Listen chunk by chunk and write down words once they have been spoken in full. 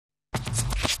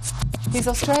He's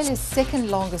Australia's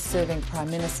second longest serving Prime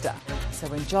Minister, so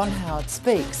when John Howard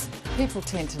speaks, people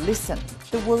tend to listen.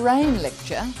 The Warrain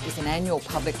Lecture is an annual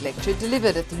public lecture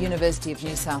delivered at the University of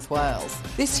New South Wales.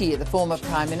 This year, the former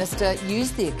Prime Minister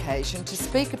used the occasion to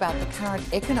speak about the current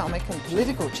economic and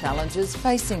political challenges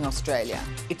facing Australia.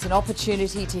 It's an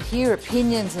opportunity to hear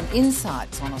opinions and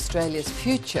insights on Australia's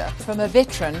future from a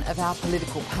veteran of our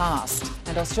political past.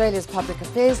 And Australia's Public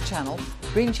Affairs Channel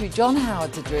brings you John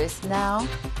Howard's address now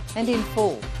and in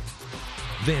full.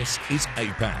 This is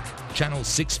APAC, Channel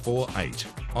 648,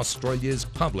 Australia's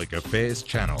Public Affairs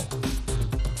Channel.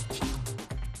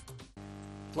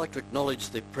 I'd like to acknowledge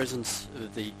the presence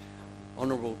of the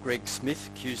Honourable Greg Smith,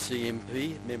 QC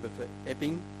MP, Member for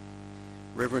Epping,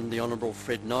 Reverend the Honourable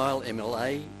Fred Nile,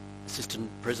 MLA, Assistant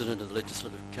President of the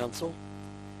Legislative Council,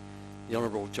 the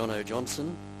Honourable John O.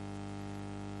 Johnson,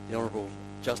 the Honourable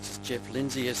Justice Jeff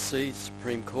Lindsay, SC,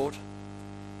 Supreme Court,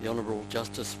 the Honourable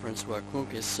Justice Francois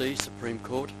Quunk, SC, Supreme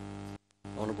Court,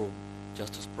 Honourable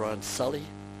Justice Brian Sully,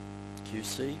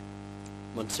 QC,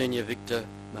 Monsignor Victor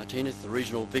Martinez, the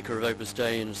Regional Vicar of Opus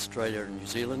Dei in Australia and New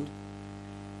Zealand,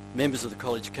 members of the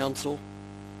College Council,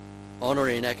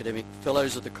 Honorary and Academic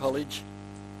Fellows of the College,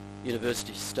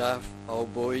 University staff,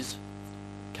 old boys,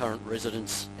 current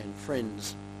residents and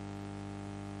friends.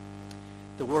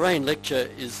 The Warrain Lecture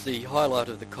is the highlight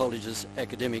of the College's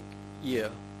academic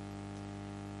year.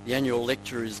 The annual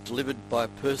lecture is delivered by a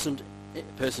person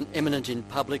eminent in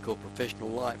public or professional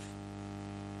life.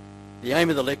 The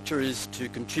aim of the lecture is to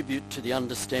contribute to the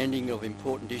understanding of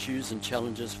important issues and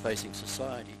challenges facing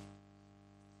society.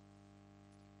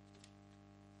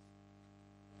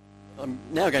 I'm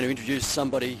now going to introduce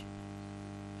somebody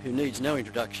who needs no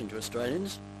introduction to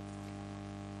Australians.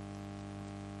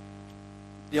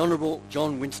 The Honourable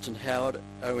John Winston Howard,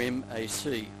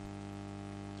 OMAC.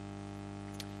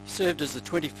 He served as the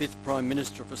 25th Prime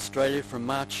Minister of Australia from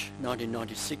March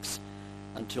 1996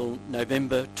 until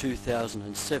November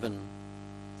 2007.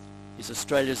 He's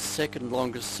Australia's second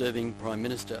longest serving Prime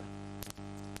Minister.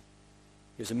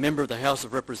 He was a member of the House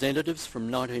of Representatives from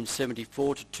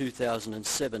 1974 to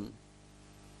 2007.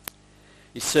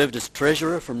 He served as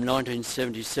Treasurer from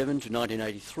 1977 to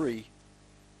 1983.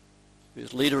 He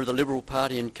was leader of the Liberal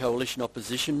Party and coalition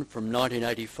opposition from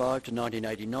 1985 to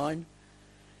 1989.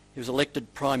 He was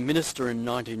elected Prime Minister in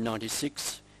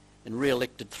 1996 and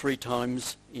re-elected 3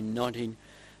 times in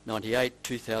 1998,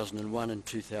 2001 and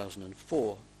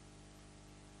 2004.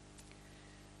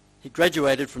 He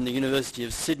graduated from the University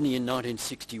of Sydney in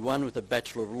 1961 with a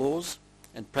Bachelor of Laws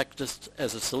and practised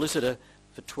as a solicitor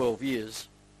for 12 years.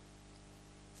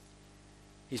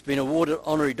 He's been awarded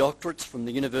Honorary Doctorates from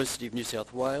the University of New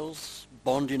South Wales,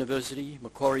 Bond University,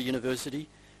 Macquarie University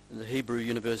and the Hebrew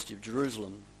University of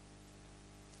Jerusalem.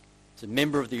 He's a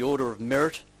member of the Order of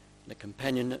Merit and a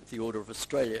companion of the Order of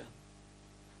Australia.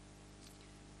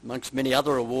 Amongst many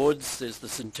other awards, there's the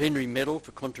Centenary Medal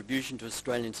for contribution to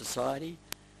Australian society,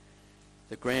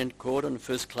 the Grand Cordon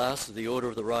First Class of the Order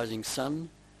of the Rising Sun,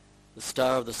 the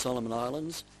Star of the Solomon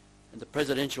Islands, and the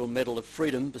Presidential Medal of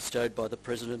Freedom bestowed by the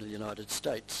President of the United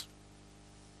States.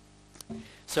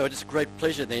 So it is a great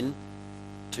pleasure then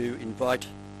to invite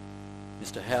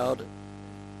Mr. Howard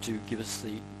to give us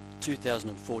the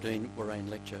 2014 Warrain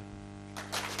Lecture.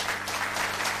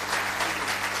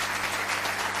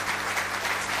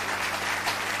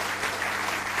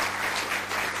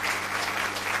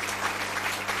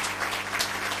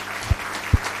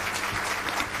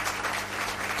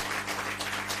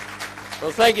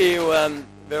 Well, thank you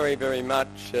very, very much,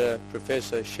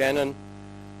 Professor Shannon,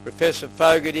 Professor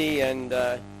Fogarty, and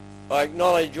I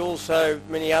acknowledge also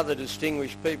many other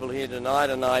distinguished people here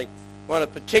tonight, and I want to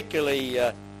particularly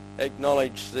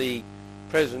acknowledge the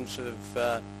presence of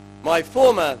my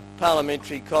former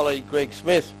parliamentary colleague, Greg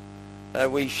Smith.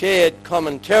 We shared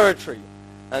common territory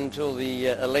until the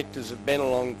electors of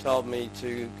Bennelong told me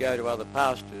to go to other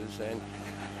pastures.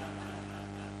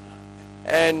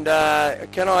 And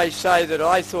can I say that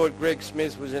I thought Greg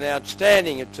Smith was an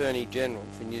outstanding Attorney General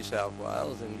for New South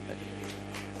Wales. And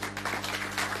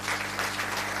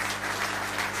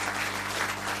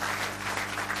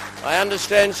I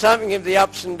understand something of the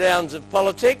ups and downs of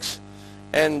politics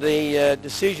and the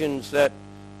decisions that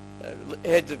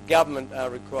heads of government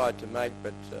are required to make,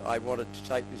 but I wanted to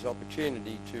take this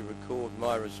opportunity to record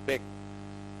my respect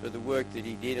for the work that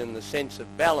he did and the sense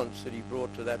of balance that he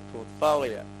brought to that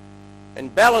portfolio.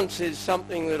 And balance is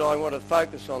something that I want to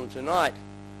focus on tonight.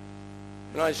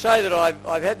 And I say that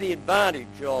I've had the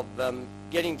advantage of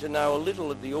getting to know a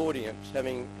little of the audience,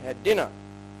 having had dinner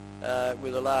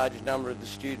with a large number of the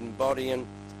student body, and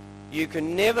you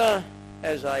can never,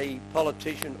 as a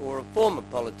politician or a former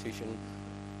politician,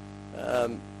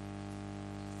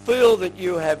 feel that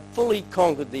you have fully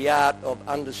conquered the art of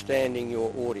understanding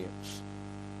your audience.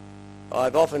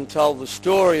 I've often told the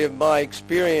story of my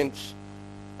experience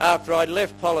after I'd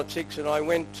left politics and I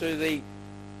went to the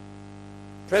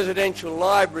presidential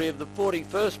library of the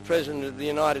 41st President of the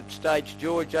United States,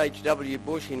 George H.W.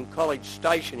 Bush, in College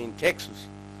Station in Texas.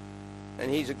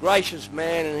 And he's a gracious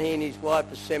man, and he and his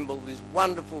wife assembled this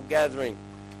wonderful gathering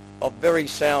of very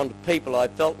sound people. I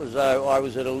felt as though I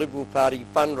was at a Liberal Party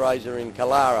fundraiser in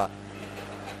Kalara.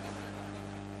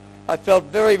 I felt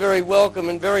very, very welcome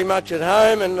and very much at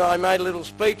home, and I made a little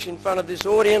speech in front of this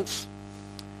audience,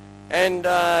 and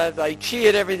they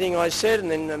cheered everything I said, and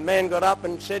then the man got up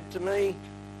and said to me,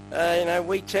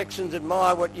 we Texans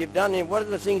admire what you've done, and what are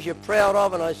the things you're proud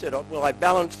of? And I said, well, I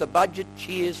balanced the budget,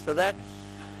 cheers for that.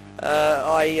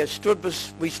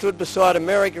 We stood beside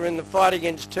America in the fight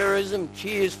against terrorism,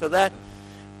 cheers for that.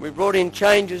 We brought in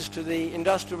changes to the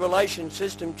industrial relations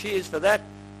system, cheers for that.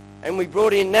 And we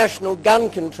brought in national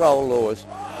gun control laws.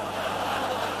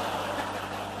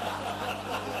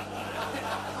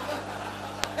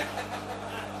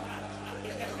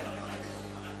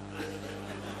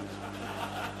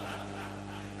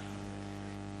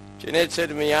 Jeanette said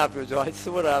to me afterwards, I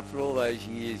thought after all those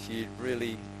years you'd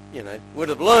really, would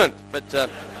have learnt. But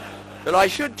I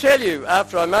should tell you,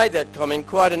 after I made that comment,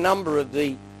 quite a number of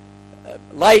the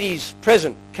ladies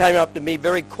present came up to me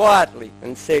very quietly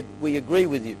and said, we agree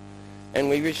with you and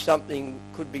we wish something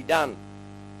could be done.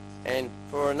 And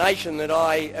for a nation that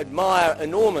I admire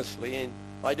enormously, and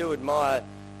I do admire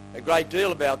a great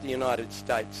deal about the United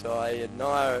States, I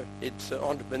admire its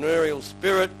entrepreneurial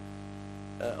spirit,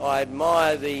 I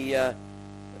admire the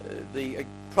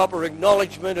proper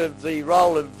acknowledgement of the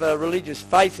role of religious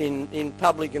faith in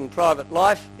public and private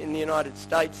life in the United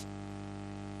States,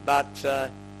 but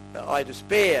I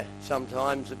despair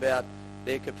sometimes about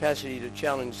their capacity to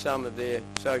challenge some of their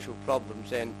social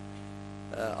problems, and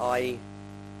I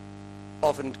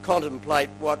often contemplate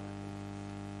what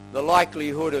the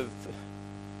likelihood of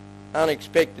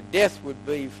unexpected death would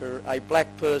be for a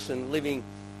black person living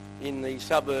in the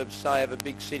suburbs, say, of a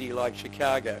big city like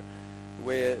Chicago,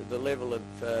 where the level of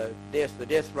death, the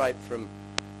death rate from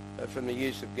the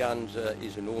use of guns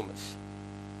is enormous.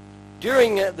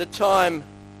 During the time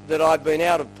that I've been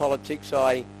out of politics,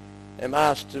 I am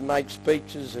asked to make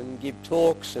speeches and give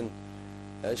talks, and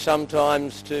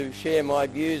sometimes to share my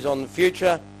views on the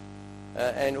future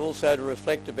and also to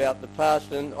reflect about the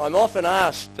past. And I'm often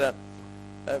asked,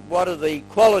 what are the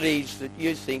qualities that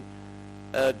you think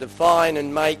define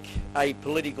and make a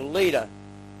political leader?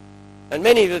 And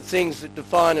many of the things that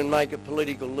define and make a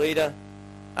political leader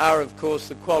are, of course,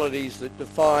 the qualities that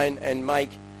define and make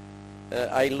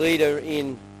a leader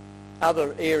in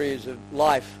other areas of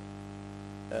life.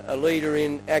 A leader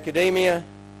in academia,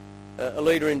 a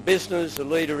leader in business, a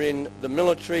leader in the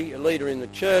military, a leader in the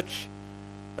church,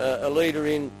 a leader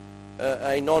in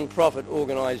a non-profit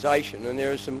organisation. And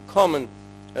there are some common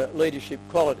leadership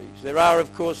qualities. There are,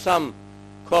 of course, some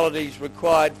qualities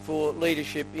required for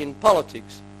leadership in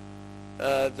politics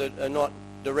that are not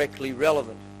directly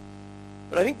relevant.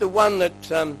 But I think the one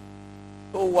that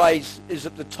always is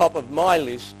at the top of my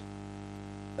list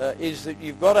is that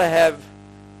you've got to have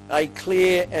a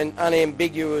clear and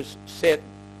unambiguous set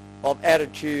of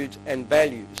attitudes and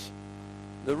values.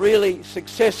 The really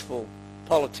successful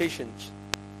politicians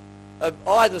of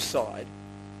either side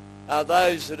are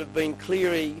those that have been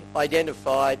clearly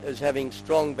identified as having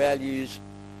strong values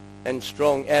and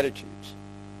strong attitudes.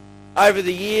 Over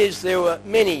the years, there were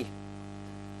many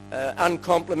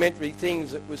uncomplimentary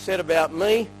things that were said about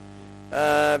me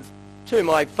to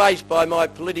my face by my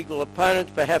political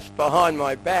opponents, perhaps behind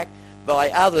my back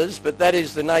by others, but that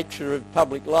is the nature of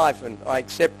public life, and I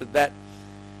accepted that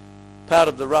part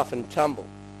of the rough and tumble.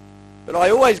 But I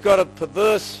always got a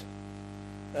perverse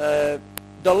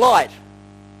delight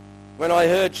when I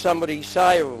heard somebody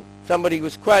say, or somebody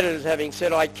was quoted as having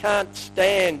said, I can't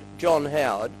stand John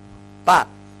Howard, but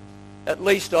at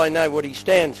least I know what he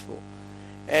stands for.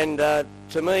 And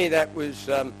to me that was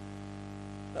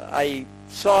a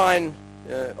sign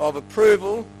of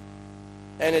approval,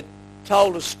 and it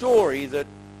told a story that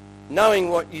knowing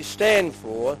what you stand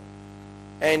for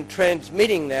and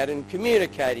transmitting that and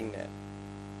communicating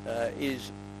that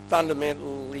is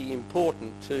fundamentally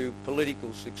important to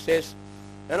political success.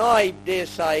 And I dare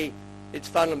say it's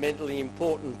fundamentally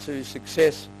important to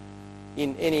success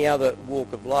in any other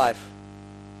walk of life.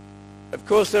 Of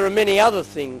course, there are many other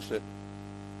things that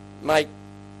make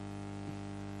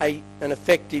an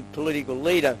effective political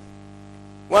leader.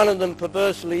 One of them,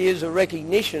 perversely, is a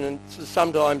recognition, and it's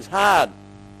sometimes hard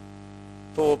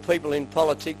for people in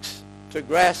politics to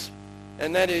grasp,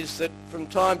 and that is that from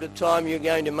time to time you're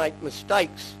going to make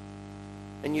mistakes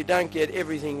and you don't get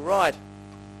everything right.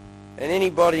 And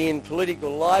anybody in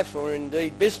political life, or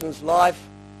indeed business life,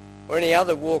 or any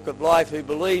other walk of life who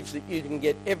believes that you can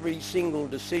get every single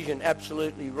decision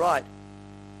absolutely right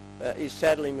is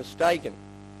sadly mistaken.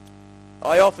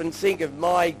 I often think of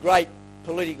my great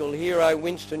political hero,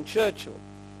 Winston Churchill,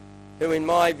 who in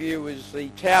my view was the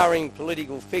towering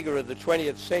political figure of the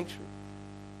 20th century.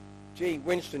 Gee,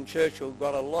 Winston Churchill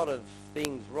got a lot of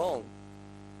things wrong.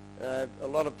 A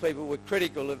lot of people were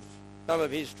critical of some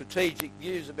of his strategic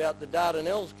views about the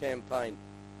Dardanelles campaign.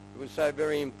 It was so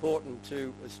very important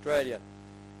to Australia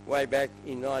way back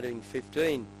in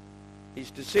 1915.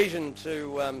 His decision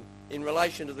to, in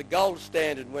relation to the gold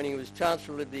standard when he was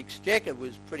Chancellor of the Exchequer,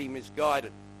 was pretty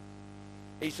misguided.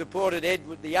 He supported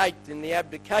Edward VIII in the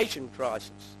abdication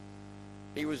crisis.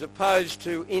 He was opposed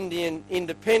to Indian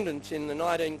independence in the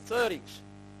 1930s.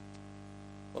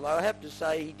 Although I have to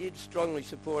say he did strongly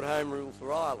support Home Rule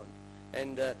for Ireland,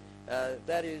 and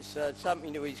that is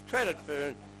something to his credit,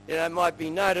 for might be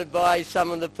noted by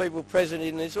some of the people present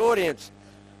in this audience.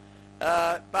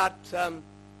 But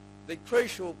the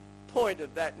crucial point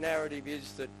of that narrative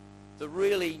is that the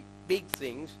really big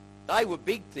things, they were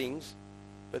big things,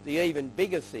 but the even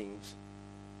bigger things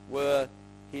were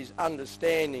his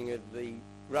understanding of the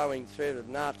growing threat of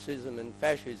Nazism and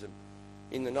fascism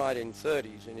in the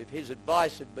 1930s. And if his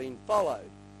advice had been followed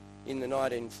in the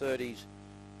 1930s,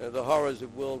 the horrors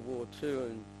of World War II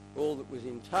and all that was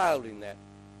entailed in that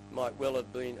might well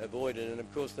have been avoided. And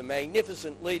of course the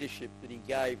magnificent leadership that he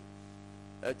gave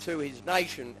to his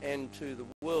nation and to the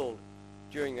world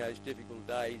during those difficult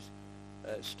days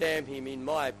stamp him, in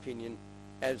my opinion,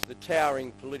 as the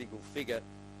towering political figure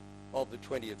of the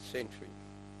 20th century.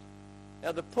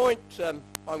 Now the point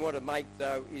I want to make,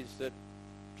 though, is that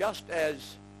just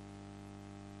as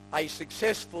a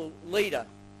successful leader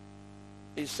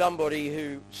is somebody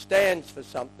who stands for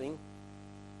something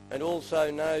and also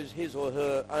knows his or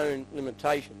her own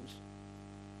limitations,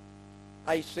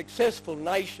 a successful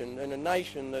nation, and a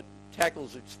nation that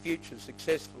tackles its future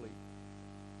successfully,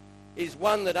 is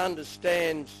one that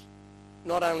understands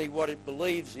not only what it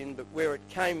believes in, but where it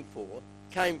came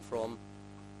from,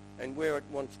 and where it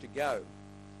wants to go.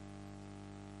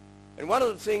 And one of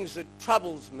the things that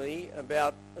troubles me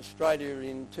about Australia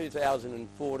in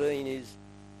 2014 is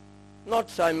not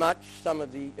so much some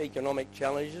of the economic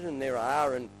challenges, and there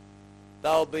are, and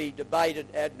they'll be debated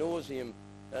ad nauseum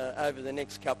over the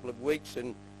next couple of weeks,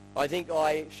 and I think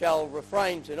I shall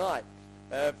refrain tonight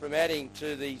from adding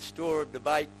to the store of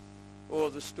debate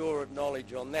or the store of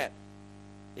knowledge on that,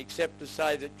 except to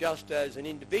say that just as an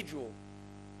individual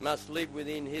must live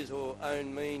within his or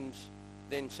own means,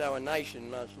 then so a nation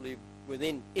must live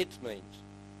within its means.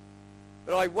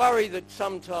 But I worry that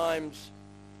sometimes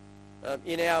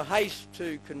in our haste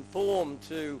to conform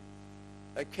to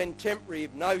contemporary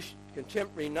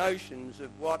notions of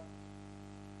what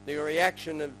the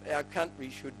reaction of our country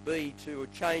should be to a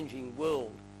changing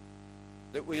world,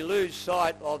 that we lose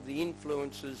sight of the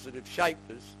influences that have shaped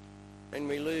us, and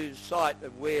we lose sight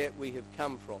of where we have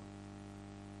come from.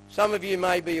 Some of you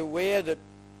may be aware that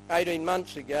 18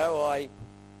 months ago I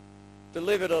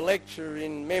delivered a lecture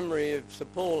in memory of Sir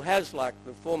Paul Hasluck,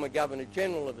 the former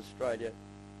Governor-General of Australia,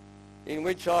 in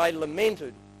which I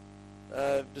lamented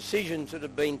decisions that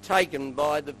have been taken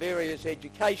by the various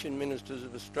education ministers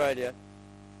of Australia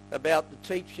about the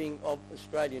teaching of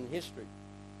Australian history.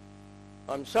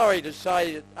 I'm sorry to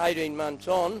say that 18 months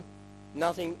on,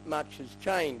 nothing much has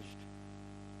changed.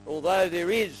 Although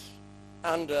there is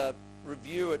under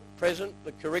review at present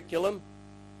the curriculum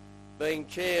being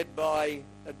chaired by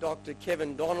Dr.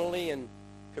 Kevin Donnelly and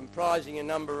comprising a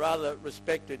number of other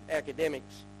respected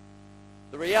academics,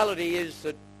 the reality is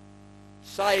that,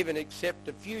 save and except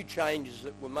a few changes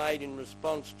that were made in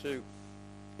response to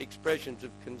expressions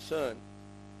of concern,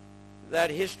 that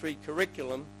history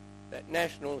curriculum, that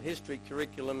national history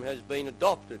curriculum, has been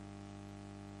adopted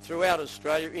throughout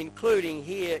Australia, including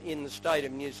here in the state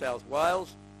of New South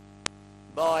Wales,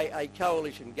 by a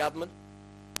coalition government,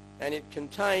 and it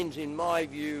contains, in my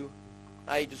view,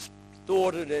 a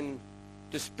distorted and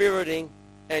dispiriting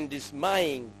and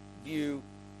dismaying view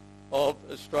of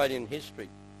Australian history.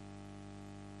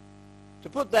 To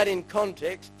put that in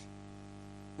context,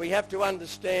 we have to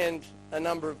understand a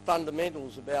number of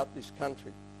fundamentals about this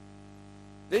country.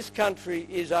 This country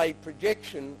is a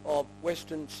projection of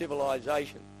Western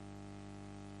civilization.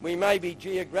 We may be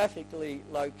geographically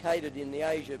located in the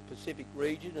Asia-Pacific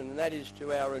region, and that is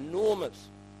to our enormous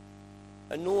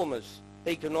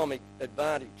economic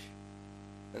advantage.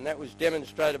 And that was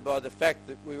demonstrated by the fact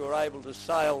that we were able to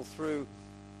sail through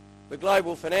the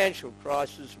global financial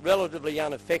crisis relatively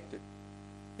unaffected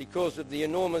because of the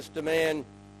enormous demand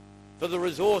for the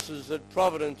resources that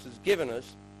Providence has given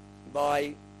us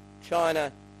by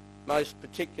China most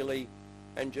particularly,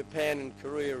 and Japan and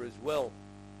Korea as well.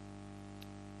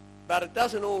 But it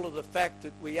doesn't alter the fact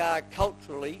that we are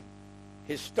culturally,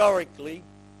 historically,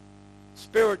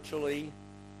 spiritually,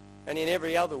 and in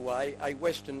every other way a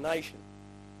Western nation.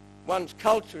 One's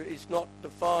culture is not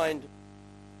defined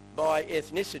by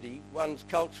ethnicity. One's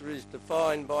culture is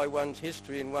defined by one's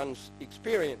history and one's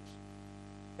experience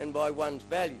and by one's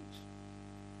values.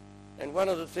 And one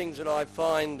of the things that I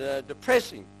find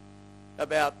depressing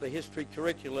about the history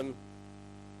curriculum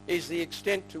is the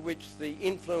extent to which the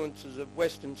influences of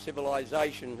Western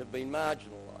civilization have been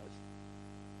marginalised.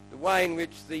 The way in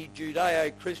which the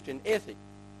Judeo-Christian ethic,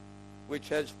 which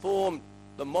has formed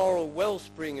the moral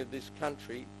wellspring of this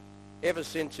country ever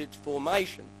since its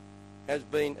formation, has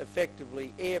been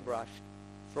effectively airbrushed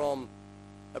from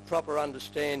a proper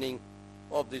understanding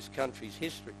of this country's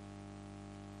history.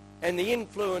 And the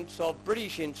influence of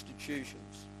British institutions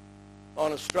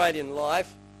on Australian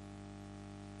life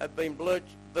have been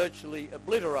virtually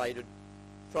obliterated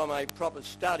from a proper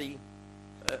study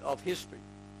of history.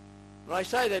 And I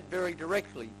say that very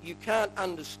directly. You can't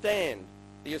understand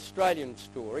the Australian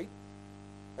story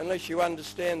unless you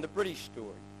understand the British story.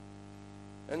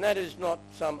 And that is not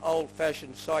some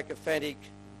old-fashioned sycophantic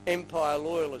empire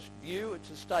loyalist view. It's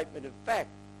a statement of fact.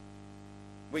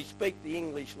 We speak the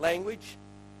English language.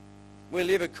 We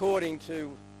live according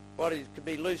to what could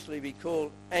be loosely be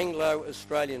called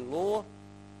Anglo-Australian law.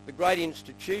 The great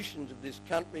institutions of this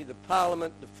country, the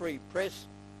Parliament, the free press,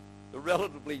 the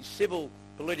relatively civil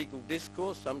political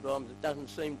discourse, sometimes it doesn't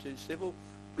seem too civil,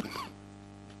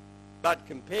 but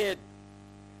compared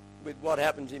with what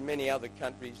happens in many other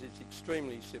countries, it's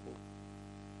extremely civil.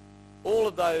 All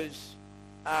of those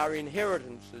are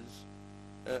inheritances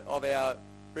of our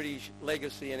British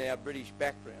legacy and our British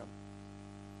background.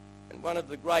 And one of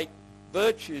the great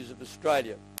virtues of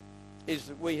Australia is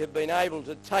that we have been able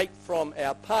to take from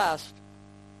our past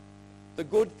the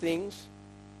good things,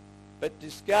 but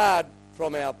discard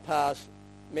from our past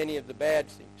many of the bad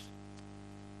things.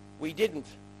 We didn't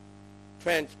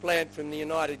transplant from the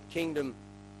United Kingdom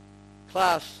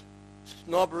class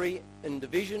snobbery and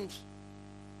divisions,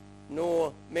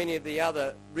 nor many of the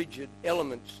other rigid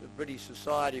elements of British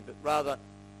society, but rather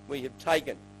we have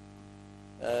taken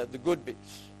the good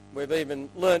bits. We've even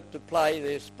learnt to play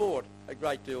their sport a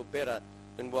great deal better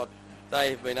than what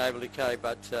they have been able to carry,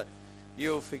 but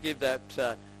you'll forgive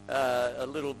that a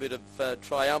little bit of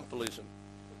triumphalism.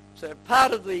 So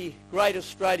part of the great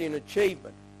Australian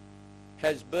achievement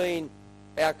has been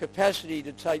our capacity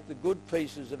to take the good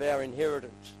pieces of our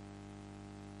inheritance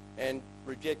and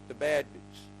reject the bad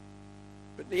bits.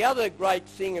 But the other great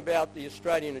thing about the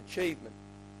Australian achievement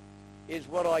is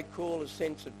what I call a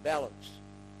sense of balance.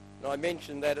 And I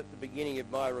mentioned that at the beginning of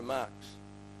my remarks.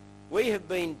 We have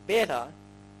been better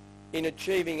in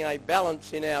achieving a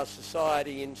balance in our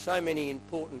society in so many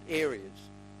important areas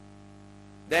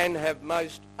than have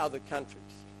most other countries.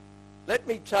 Let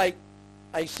me take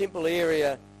a simple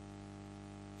area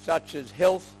such as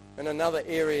health and another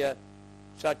area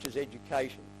such as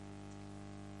education.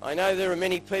 I know there are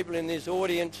many people in this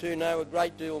audience who know a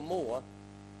great deal more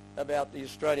about the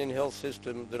Australian health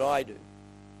system than I do.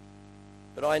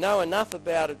 But I know enough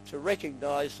about it to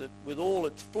recognise that with all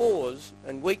its flaws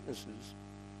and weaknesses,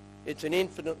 it's an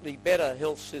infinitely better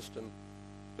health system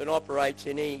than operates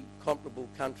in any comparable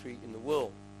country in the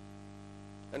world.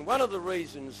 And one of the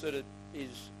reasons that it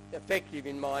is effective,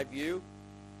 in my view,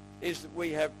 is that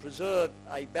we have preserved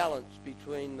a balance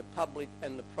between the public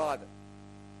and the private.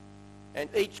 And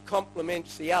each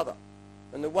complements the other,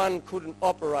 and the one couldn't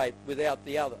operate without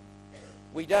the other.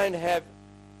 We don't have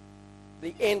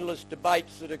the endless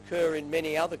debates that occur in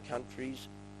many other countries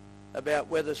about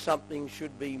whether something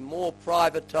should be more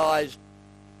privatised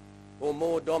or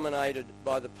more dominated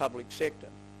by the public sector.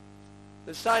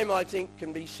 The same, I think,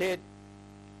 can be said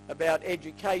about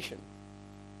education.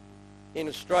 In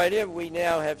Australia, we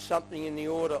now have something in the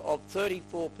order of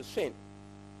 34%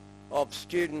 of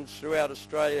students throughout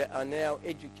Australia are now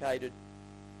educated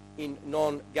in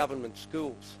non-government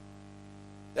schools.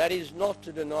 That is not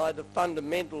to deny the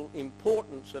fundamental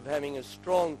importance of having a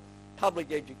strong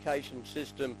public education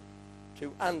system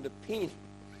to underpin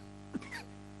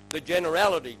the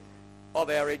generality of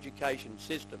our education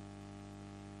system.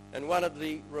 And one of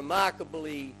the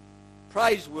remarkably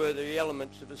praiseworthy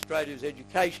elements of Australia's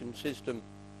education system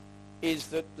is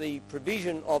that the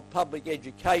provision of public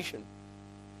education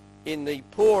in the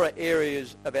poorer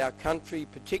areas of our country,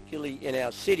 particularly in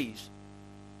our cities,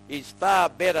 is far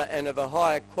better and of a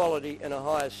higher quality and a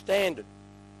higher standard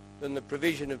than the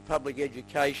provision of public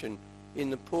education in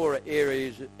the poorer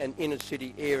areas and inner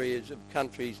city areas of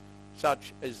countries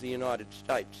such as the United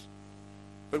States.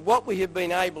 But what we have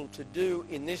been able to do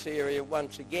in this area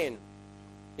once again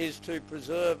is to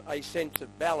preserve a sense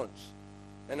of balance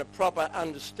and a proper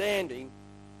understanding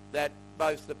that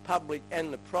both the public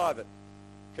and the private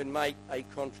can make a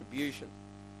contribution.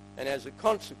 And as a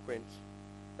consequence,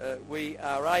 we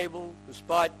are able,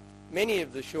 despite many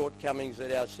of the shortcomings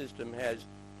that our system has,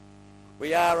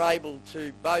 we are able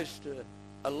to boast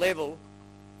a level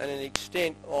and an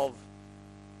extent of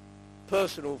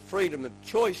personal freedom of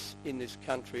choice in this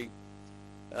country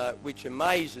which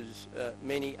amazes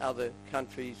many other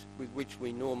countries with which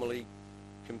we normally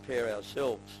compare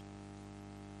ourselves.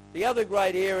 The other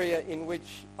great area in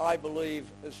which I believe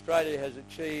Australia has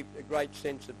achieved a great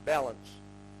sense of balance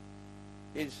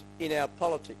is in our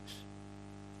politics.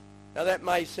 Now that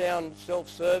may sound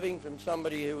self-serving from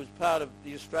somebody who was part of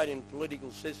the Australian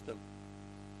political system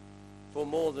for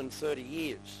more than 30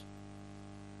 years.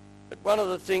 But one of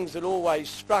the things that always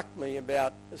struck me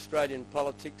about Australian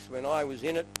politics when I was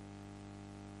in it,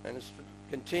 and it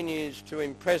continues to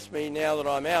impress me now that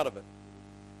I'm out of it,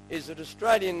 is that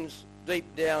Australians deep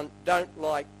down don't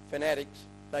like fanatics,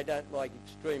 they don't like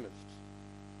extremists.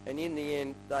 And in the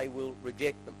end, they will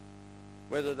reject them,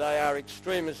 whether they are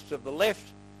extremists of the left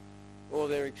or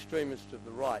they're extremists of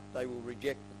the right, they will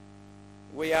reject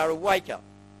them. We are a wake-up.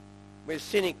 We're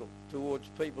cynical towards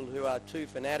people who are too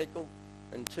fanatical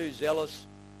and too zealous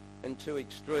and too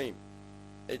extreme.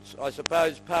 It's, I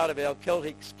suppose, part of our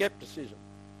Celtic scepticism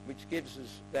which gives us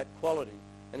that quality,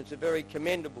 and it's a very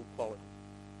commendable quality.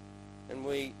 And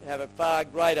we have a far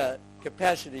greater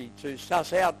capacity to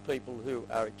suss out people who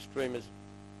are extremists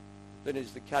than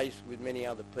is the case with many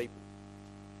other people.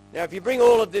 Now, if you bring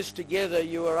all of this together,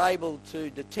 you are able to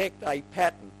detect a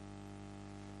pattern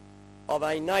of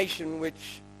a nation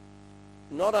which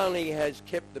not only has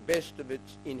kept the best of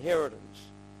its inheritance,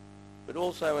 but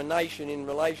also a nation in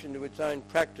relation to its own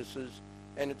practices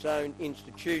and its own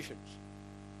institutions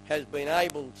has been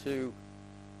able to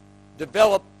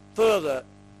develop further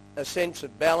a sense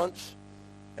of balance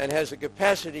and has a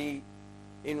capacity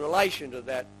in relation to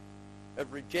that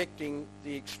of rejecting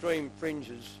the extreme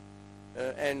fringes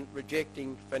and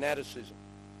rejecting fanaticism.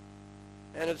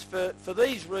 And it's for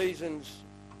these reasons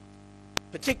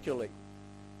particularly,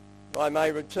 I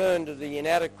may return to the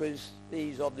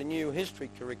inadequacies of the new history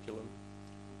curriculum,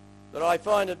 that I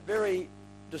find it very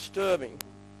disturbing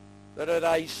that at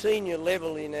a senior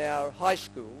level in our high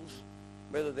schools,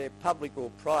 whether they're public or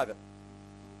private,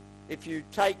 if you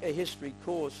take a history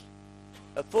course,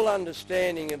 a full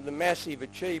understanding of the massive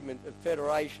achievement of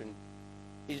federation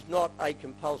is not a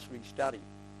compulsory study.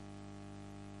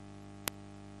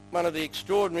 One of the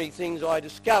extraordinary things I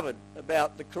discovered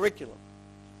about the curriculum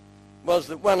was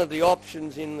that one of the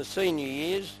options in the senior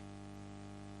years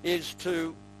is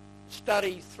to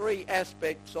study 3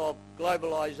 aspects of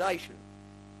globalisation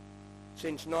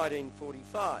since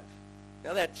 1945.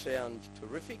 Now that sounds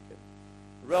terrific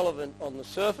and relevant on the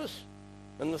surface,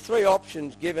 and the 3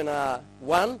 options given are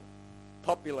 1,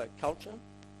 popular culture,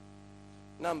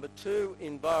 number 2,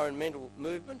 environmental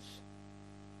movements,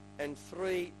 and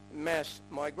 3, mass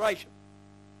migration.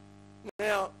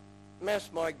 Now,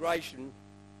 mass migration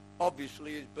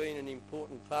obviously has been an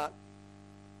important part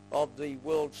of the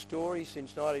world story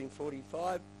since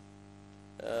 1945.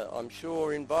 I'm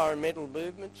sure environmental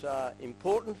movements are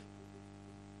important.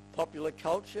 Popular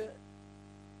culture,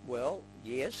 well,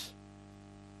 yes.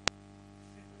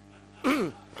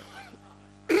 But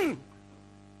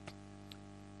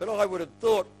I would have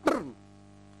thought,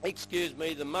 excuse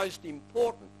me, the most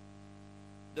important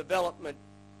development,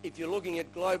 if you're looking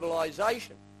at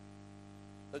globalisation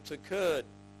that's occurred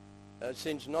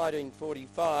since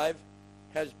 1945,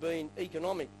 has been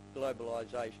economic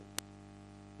globalisation.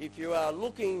 If you are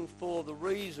looking for the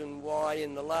reason why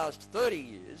in the last 30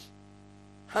 years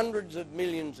hundreds of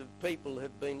millions of people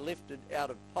have been lifted out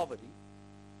of poverty,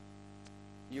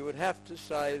 you would have to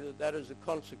say that that is a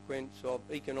consequence of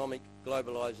economic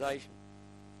globalisation.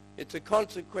 It's a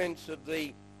consequence of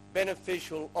the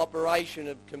beneficial operation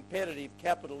of competitive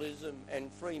capitalism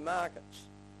and free markets,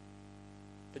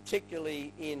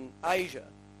 particularly in Asia,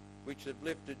 which have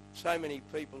lifted so many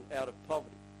people out of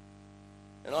poverty.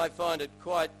 And I find it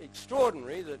quite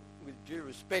extraordinary that, with due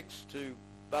respects to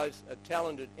both a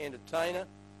talented entertainer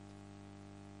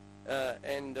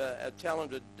and a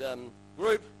talented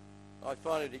group, I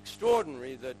find it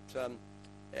extraordinary that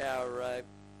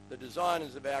the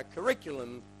designers of our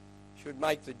curriculum should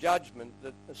make the judgment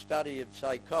that a study of,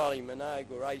 say, Kylie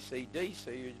Minogue or ACDC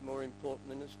is more important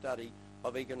than a study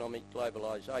of economic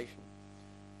globalisation.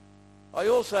 I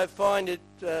also find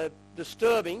it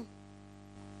disturbing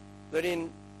that in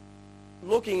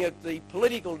looking at the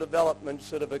political developments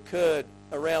that have occurred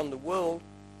around the world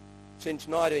since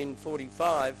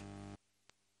 1945,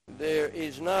 there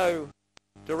is no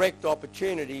direct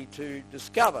opportunity to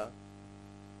discover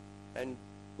and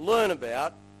learn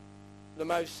about the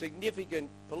most significant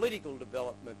political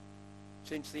development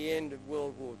since the end of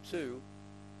World War II,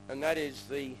 and that is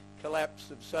the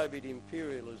collapse of Soviet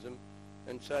imperialism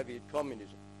and Soviet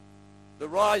communism. The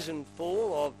rise and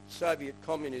fall of Soviet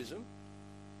communism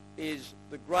is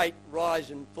the great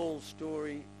rise and fall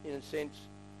story, in a sense,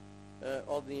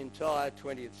 of the entire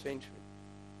 20th century.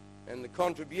 And the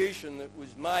contribution that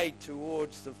was made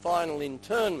towards the final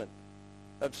internment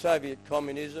of Soviet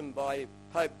communism by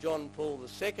Pope John Paul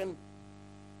II,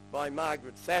 by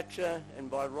Margaret Thatcher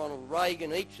and by Ronald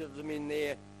Reagan, each of them in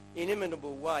their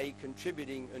inimitable way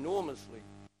contributing enormously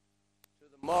to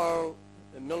the moral,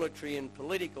 military and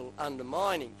political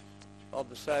undermining of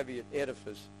the Soviet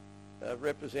edifice,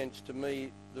 represents to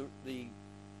me the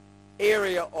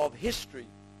area of history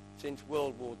since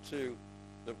World War II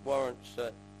that warrants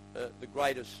the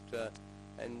greatest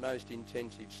and most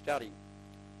intensive study.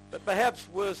 But perhaps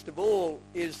worst of all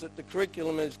is that the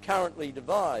curriculum as currently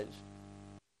devised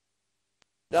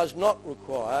does not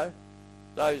require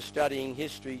those studying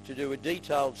history to do a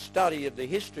detailed study of the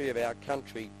history of our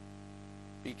country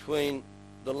between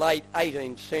the late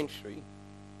 18th century,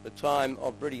 the time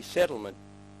of British settlement,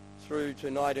 through to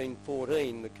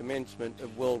 1914, the commencement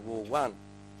of World War I.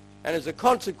 And as a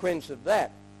consequence of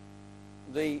that,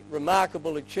 the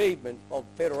remarkable achievement of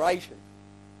federation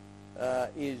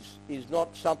is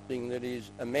not something that is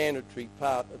a mandatory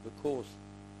part of the course.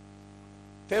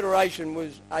 Federation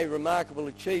was a remarkable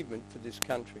achievement for this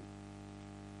country.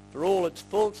 For all its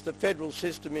faults, the federal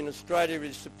system in Australia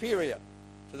is superior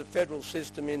to the federal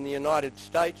system in the United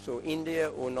States or India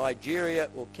or Nigeria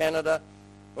or Canada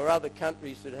or other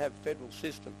countries that have federal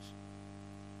systems.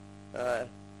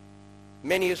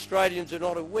 Many Australians are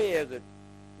not aware that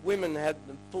women had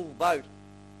the full vote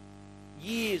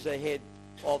years ahead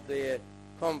of their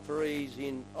conferees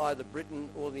in either Britain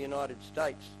or the United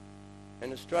States.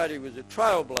 And Australia was a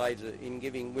trailblazer in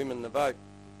giving women the vote.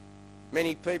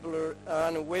 Many people are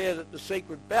unaware that the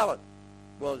secret ballot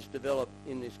was developed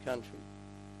in this country.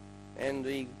 And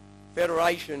the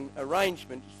federation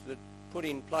arrangements that put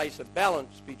in place a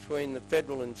balance between the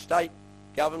federal and state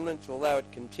governments, although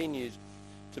it continues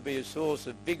to be a source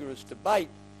of vigorous debate,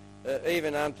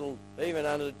 even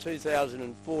under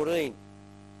 2014,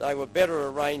 they were better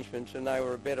arrangements and they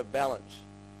were a better balance.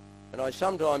 And I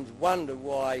sometimes wonder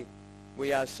why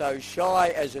we are so shy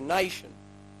as a nation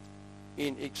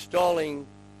in extolling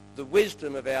the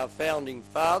wisdom of our founding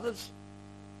fathers,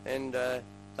 and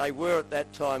they were at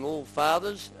that time all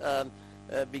fathers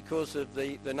because of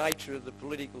the nature of the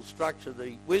political structure,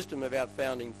 the wisdom of our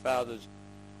founding fathers,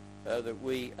 that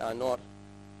we are not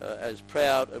as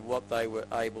proud of what they were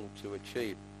able to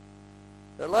achieve.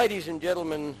 Now, ladies and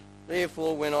gentlemen,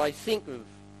 therefore, when I think of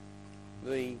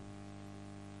the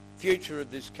future of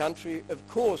this country, of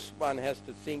course one has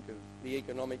to think of the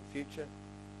economic future.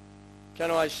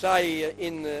 Can I say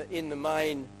in the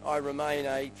main I remain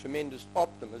a tremendous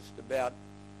optimist about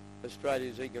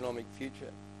Australia's economic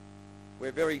future.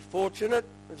 We're very fortunate.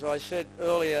 As I said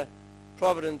earlier,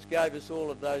 Providence gave us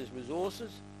all of those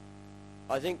resources.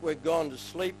 I think we've gone to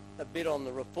sleep a bit on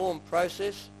the reform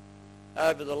process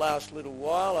over the last little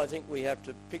while. I think we have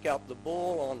to pick up the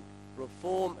ball on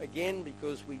reform again,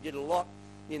 because we did a lot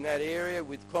in that area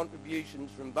with contributions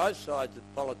from both sides of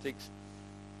politics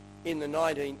in the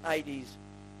 1980s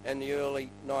and the early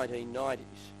 1990s.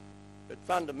 But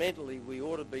fundamentally, we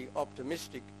ought to be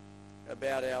optimistic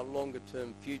about our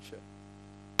longer-term future.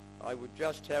 I would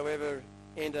just, however,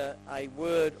 enter a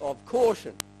word of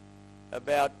caution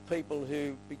about people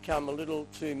who become a little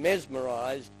too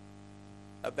mesmerised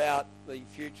about the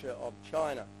future of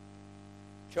China.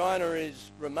 China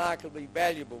is remarkably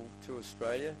valuable to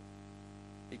Australia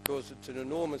because it's an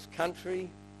enormous country.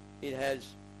 It has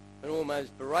an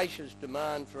almost voracious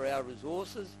demand for our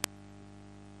resources.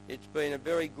 It's been a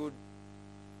very good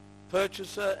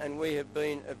purchaser, and we have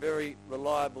been a very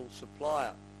reliable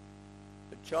supplier.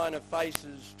 But China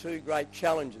faces two great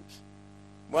challenges.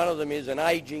 One of them is an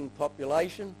ageing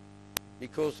population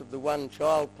because of the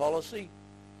one-child policy,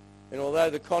 and although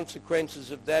the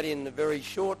consequences of that in the very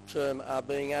short term are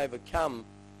being overcome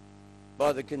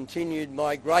by the continued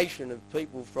migration of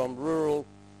people from rural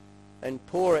and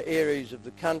poorer areas of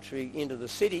the country into the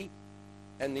city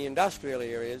and the industrial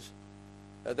areas,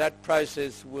 that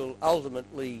process will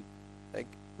ultimately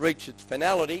reach its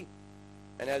finality,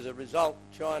 and as a result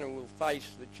China will face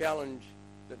the challenge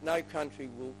that no country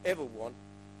will ever want,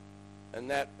 and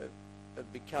that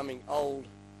of becoming old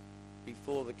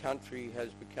before the country has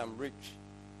become rich.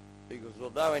 Because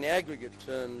although in aggregate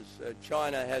terms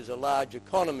China has a large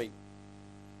economy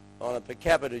on a per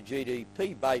capita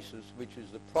GDP basis, which is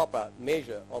the proper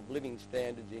measure of living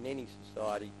standards in any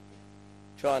society,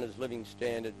 China's living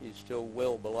standard is still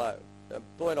well below. The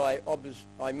point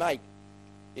I make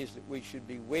is that we should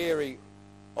be wary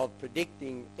of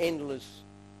predicting endless,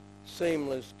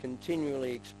 seamless,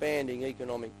 continually expanding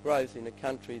economic growth in a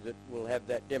country that will have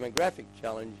that demographic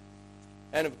challenge.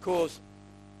 And of course,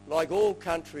 like all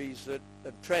countries that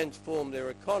have transformed their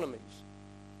economies,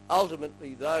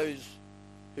 ultimately those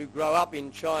who grow up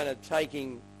in China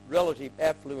taking relative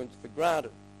affluence for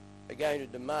granted are going to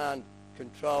demand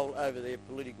control over their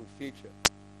political future.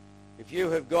 If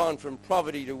you have gone from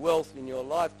poverty to wealth in your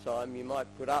lifetime, you might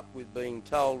put up with being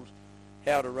told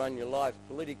how to run your life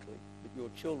politically, but your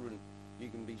children, you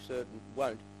can be certain,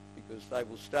 won't, because they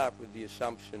will start with the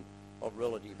assumption of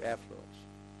relative affluence.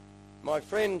 My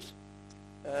friends,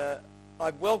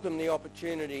 I welcome the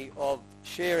opportunity of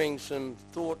sharing some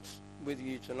thoughts with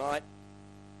you tonight.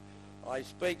 I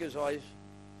speak, as I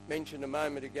mentioned a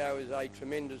moment ago, as a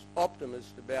tremendous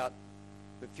optimist about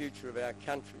the future of our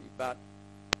country, but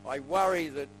I worry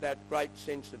that that great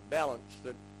sense of balance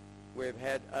that we've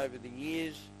had over the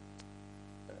years,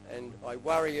 and I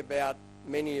worry about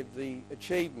many of the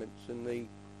achievements and the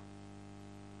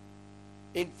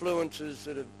influences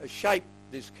that have shaped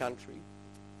this country,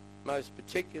 most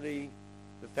particularly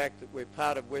the fact that we're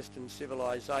part of Western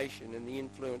civilization and the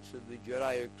influence of the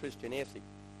Judeo-Christian ethic,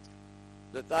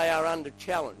 that they are under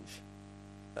challenge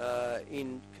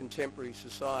in contemporary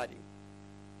society.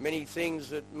 Many things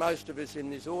that most of us in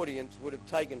this audience would have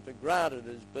taken for granted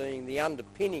as being the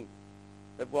underpinning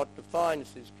of what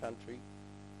defines this country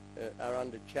are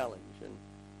under challenge. And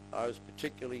I was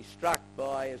particularly struck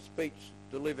by a speech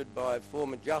delivered by a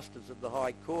former Justice of the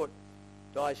High Court,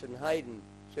 Dyson Hayden,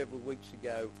 several weeks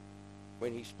ago,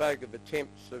 when he spoke of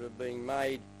attempts that are being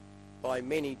made by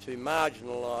many to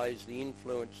marginalise the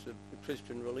influence of the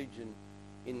Christian religion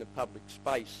in the public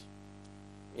space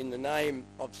in the name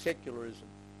of secularism.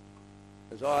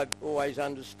 As I've always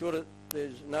understood it,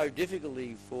 there's no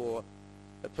difficulty for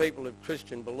the people of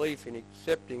Christian belief in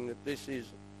accepting that this is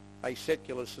a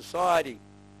secular society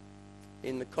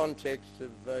in the context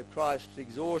of Christ's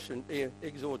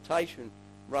exhortation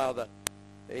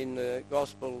in the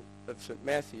Gospel of St.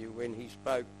 Matthew, when he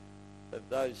spoke of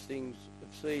those things of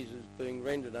Caesar's being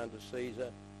rendered unto Caesar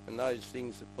and those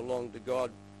things that belong to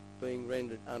God being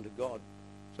rendered unto God.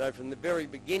 So from the very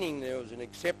beginning there was an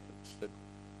acceptance that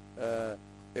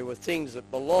there were things that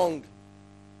belonged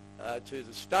to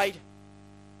the state,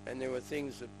 and there were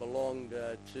things that belonged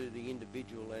to the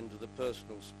individual and to the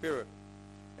personal spirit.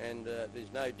 And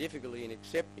there's no difficulty in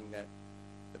accepting that.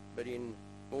 But in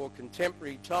more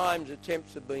contemporary times,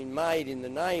 attempts have been made in the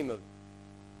name of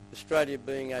Australia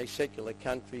being a secular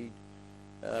country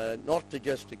not to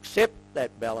just accept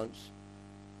that balance,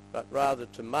 but rather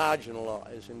to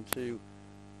marginalise and to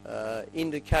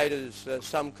indicate as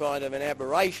some kind of an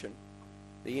aberration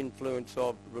the influence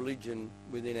of religion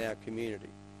within our community.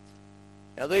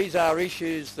 Now, these are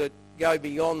issues that go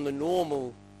beyond the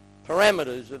normal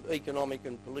parameters of economic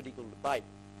and political debate,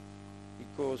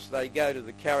 because they go to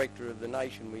the character of the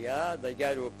nation we are, they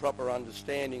go to a proper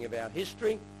understanding of our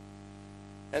history,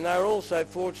 and they're also,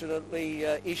 fortunately,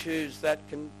 issues that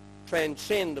can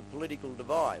transcend the political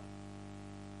divide,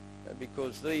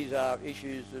 because these are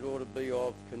issues that ought to be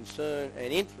of concern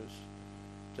and interest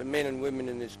to men and women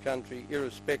in this country,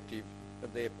 irrespective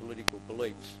of their political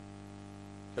beliefs.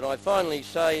 Can I finally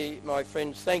say, my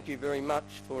friends, thank you very much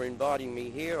for inviting me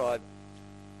here. I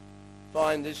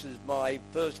find this is my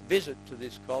first visit to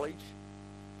this college.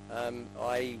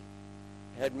 I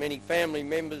had many family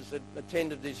members that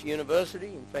attended this university.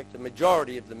 In fact, the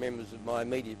majority of the members of my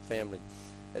immediate family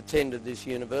attended this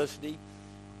university,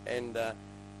 and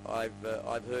I've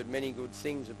heard many good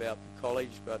things about the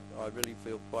college, but I really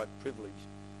feel quite privileged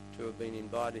to have been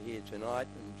invited here tonight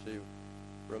and to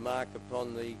remark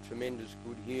upon the tremendous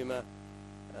good humour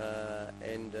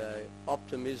and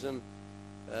optimism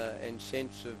and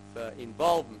sense of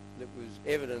involvement that was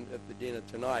evident at the dinner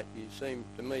tonight. You seem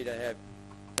to me to have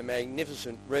a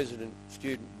magnificent resident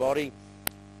student body,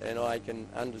 and I can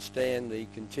understand the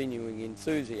continuing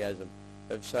enthusiasm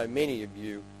of so many of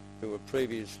you who were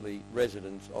previously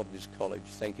residents of this college.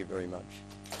 Thank you very much.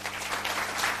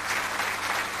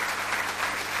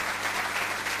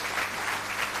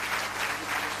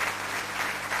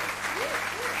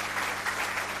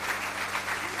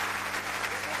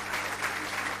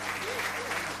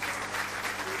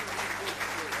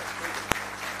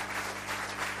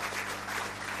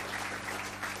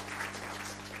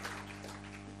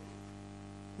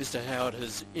 Mr Howard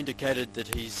has indicated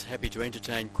that he's happy to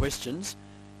entertain questions.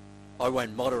 I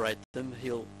won't moderate them.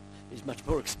 He's much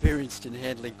more experienced in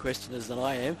handling questioners than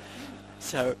I am.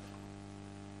 So,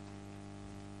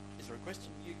 is there a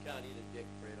question? You can't interject,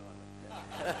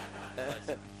 Fred,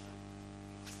 either.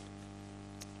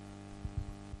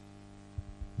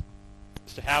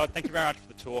 Mr Howard, thank you very much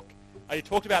for the talk. You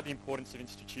talked about the importance of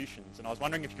institutions, and I was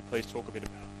wondering if you could please talk a bit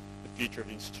about the future of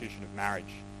the institution of marriage,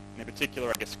 and in particular,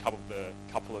 I guess, a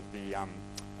couple of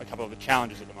the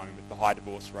challenges at the moment with the high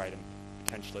divorce rate and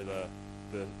potentially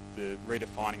the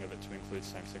redefining of it to include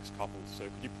same-sex couples. So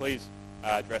could you please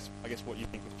address, I guess, what you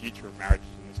think the future of marriage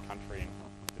is in this country and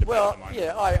the debate at the moment?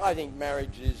 Yeah, I think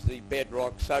marriage is the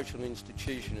bedrock social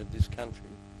institution of this country.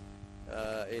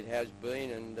 It has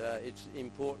been, and it's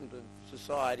important to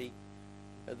society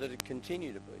that it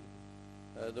continue to be.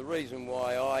 The reason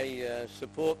why I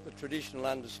support the traditional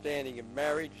understanding of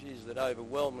marriage is that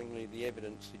overwhelmingly the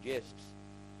evidence suggests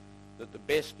that the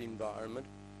best environment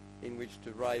in which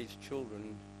to raise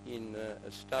children in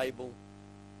a stable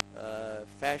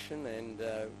fashion and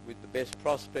with the best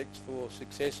prospects for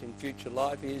success in future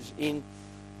life is in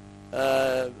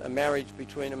a marriage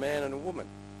between a man and a woman.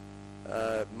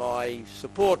 My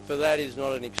support for that is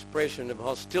not an expression of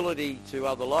hostility to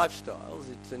other lifestyles.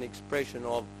 It's an expression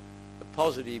of a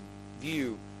positive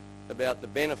view about the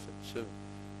benefits of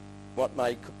what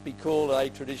may be called a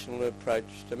traditional approach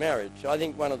to marriage. I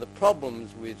think one of the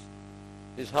problems with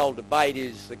this whole debate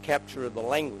is the capture of the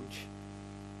language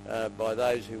by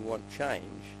those who want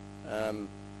change.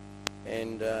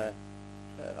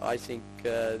 I think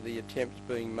the attempts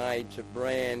being made to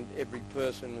brand every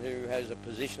person who has a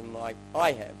position like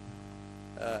I have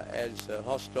as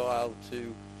hostile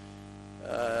to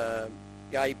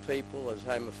gay people, as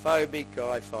homophobic,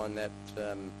 I find that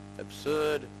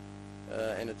absurd,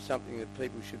 and it's something that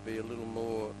people should be a little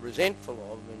more resentful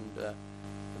of, and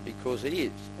because it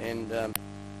is. And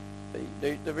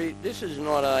this is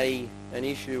not an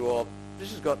issue of,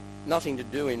 this has got nothing to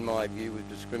do, in my view, with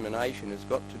discrimination. It's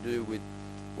got to do with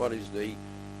what is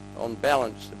on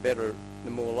balance, the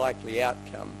more likely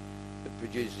outcome that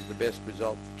produces the best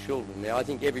result for children. Now, I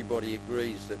think everybody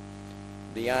agrees that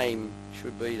the aim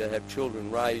should be to have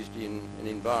children raised in an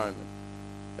environment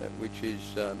which is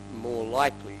more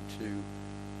likely to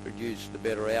produce the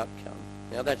better outcome.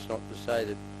 Now, that's not to say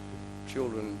that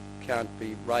children can't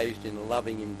be raised in a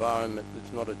loving environment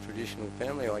that's not a traditional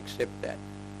family. I accept that.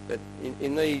 But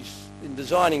in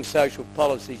designing social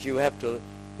policies, you have to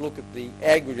look at the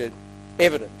aggregate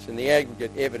evidence, and the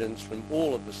aggregate evidence from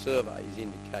all of the surveys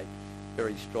indicate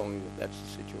very strongly that that's the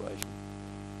situation.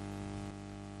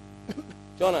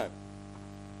 Jono.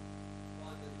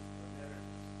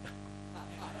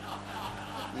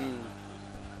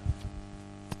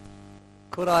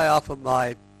 Could I offer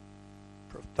my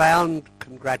profound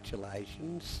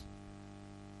congratulations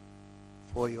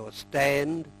for your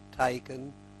stand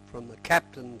taken from the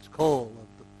captain's call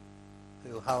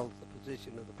who holds the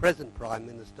position of the present Prime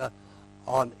Minister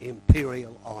on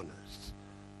imperial honours.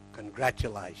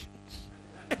 Congratulations.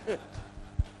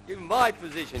 In my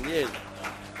position, yes.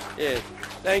 Yes,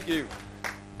 thank you.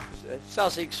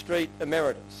 Sussex Street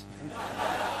Emeritus.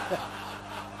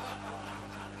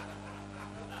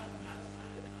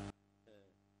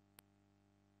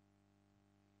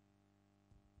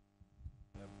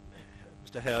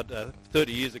 Mr. Howard,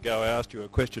 30 years ago I asked you a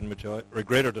question which I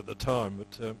regretted at the time,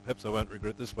 but perhaps I won't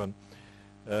regret this one.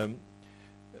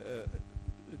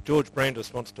 George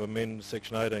Brandis wants to amend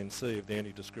Section 18C of the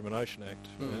Anti-Discrimination Act.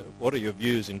 What are your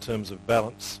views in terms of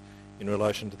balance in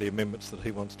relation to the amendments that he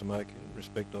wants to make in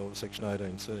respect of Section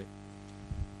 18C?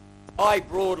 I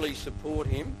broadly support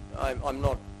him. I'm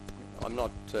not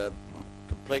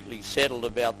completely settled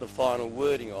about the final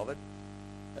wording of it.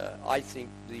 I think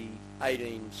the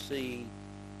 18C,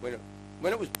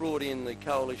 when it was brought in, the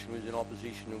coalition was in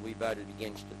opposition and we voted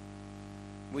against it.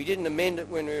 We didn't amend it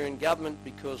when we were in government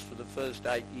because for the first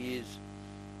 8 years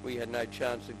we had no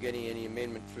chance of getting any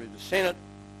amendment through the Senate,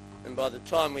 and by the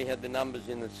time we had the numbers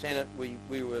in the Senate we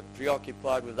were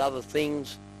preoccupied with other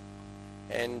things,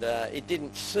 and it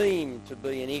didn't seem to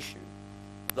be an issue.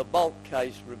 The Bolt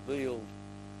case revealed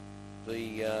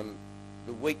the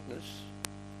weakness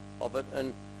of it,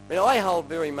 and I hold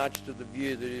very much to the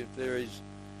view that if there is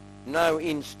no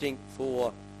instinct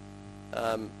for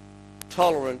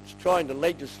tolerance, trying to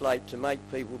legislate to make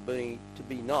people to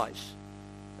be nice,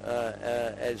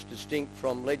 as distinct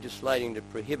from legislating to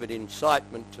prohibit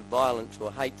incitement to violence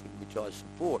or hatred, which I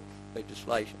support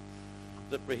legislation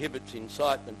that prohibits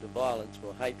incitement to violence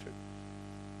or hatred.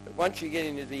 But once you get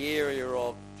into the area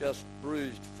of just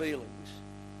bruised feelings,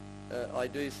 I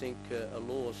do think a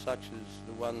law such as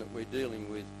the one that we're dealing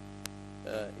with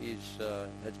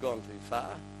has gone too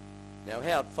far. Now,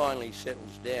 how it finally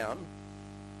settles down,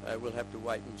 we'll have to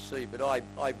wait and see. But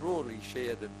I broadly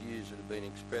share the views that have been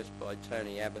expressed by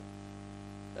Tony Abbott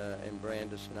and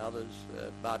Brandis and others,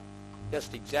 but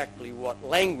just exactly what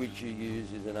language you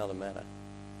use is another matter.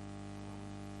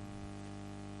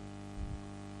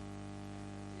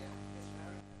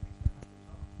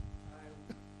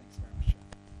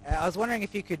 I was wondering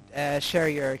if you could share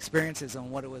your experiences on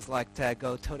what it was like to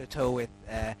go toe-to-toe with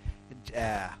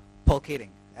Paul Keating.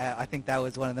 I think that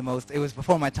was one of the most, it was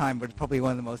before my time, but probably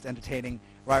one of the most entertaining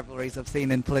rivalries I've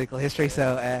seen in political history.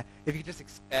 So if you could just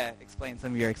explain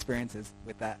some of your experiences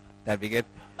with that, that'd be good.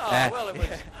 Oh, well,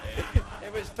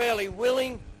 it was fairly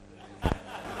willing.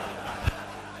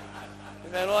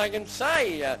 That I can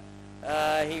say.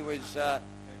 He was,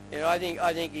 I think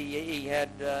he had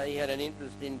an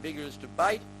interest in vigorous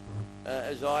debate,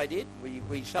 as I did.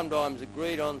 We sometimes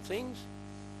agreed on things.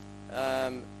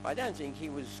 I don't think he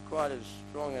was quite as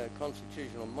strong a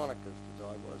constitutional monarchist as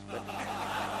I was, but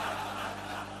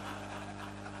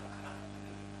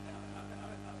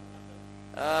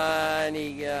and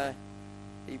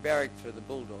he barracked for the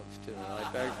Bulldogs too, and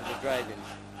I barracked for the Dragons.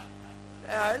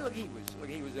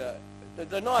 He was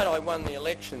the night I won the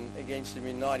election against him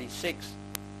in '96.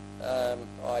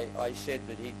 I said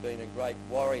that he'd been a great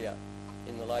warrior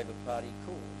in the Labor Party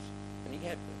cause, and he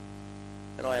had been.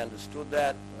 And I understood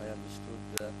that. I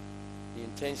understood the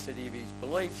intensity of his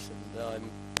beliefs, and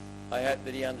I hope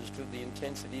that he understood the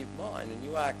intensity of mine. And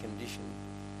you are conditioned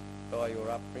by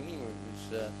your upbringing.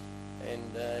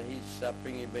 His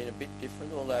upbringing had been a bit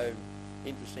different, although,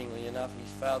 interestingly enough,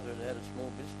 his father had a small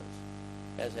business,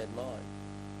 as had mine.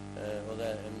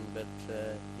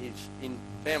 His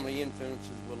family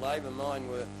influences were Labor. Mine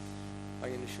were, I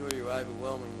can assure you,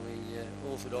 overwhelmingly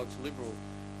orthodox liberal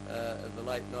of the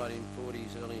late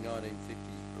 1940s, early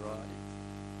 1950s variety.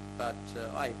 But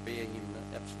I bear him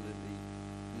absolutely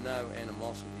no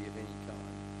animosity of any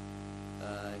kind.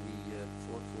 He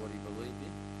fought for what he believed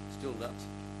in, still does,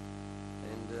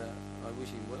 and I wish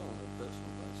him well on a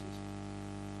personal basis.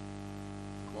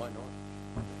 Why not?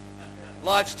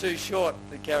 Life's too short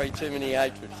to carry too many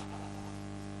hatreds.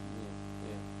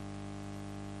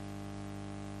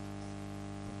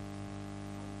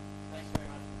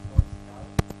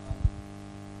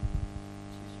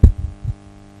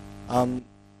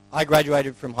 I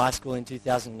graduated from high school in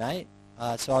 2008,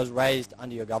 so I was raised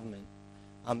under your government,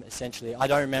 essentially. I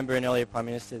don't remember an earlier Prime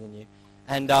Minister than you.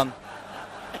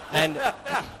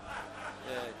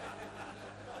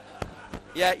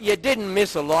 Yeah, you didn't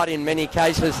miss a lot in many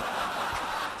cases.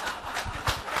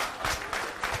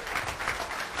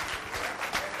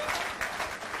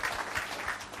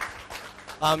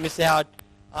 Mr. Howard,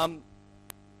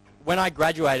 when I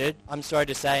graduated, I'm sorry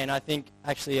to say, and I think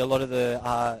actually a lot of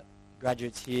the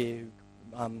graduates here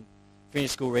who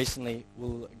finished school recently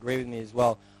will agree with me as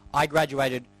well, I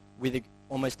graduated with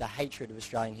almost a hatred of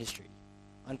Australian history,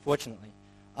 unfortunately.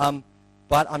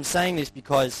 But I'm saying this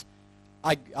because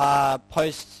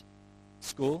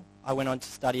post-school, I went on to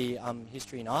study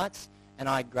history and arts, and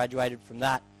I graduated from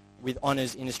that with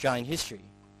honours in Australian history.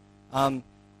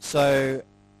 So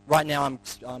right now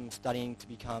I'm studying to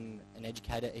become an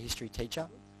educator, a history teacher,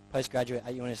 postgraduate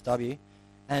at UNSW,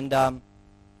 and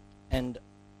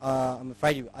I'm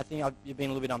afraid I think you've been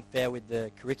a little bit unfair with the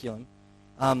curriculum,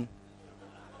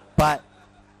 but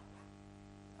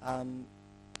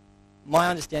my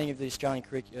understanding of the Australian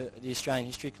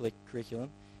history curriculum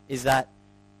is that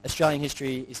Australian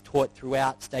history is taught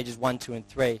throughout stages 1, 2 and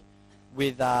 3,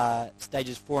 with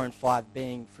stages 4 and 5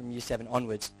 being from Year 7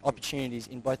 onwards, opportunities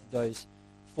in both of those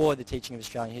for the teaching of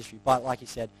Australian history. But like you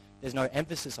said, there's no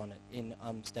emphasis on it in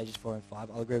stages 4 and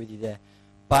 5. I'll agree with you there.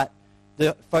 But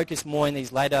the focus more in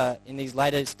these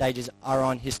later stages are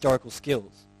on historical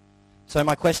skills. So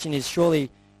my question is, surely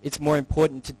it's more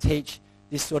important to teach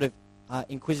this sort of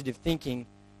inquisitive thinking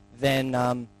than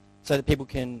so that people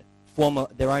can form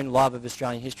their own love of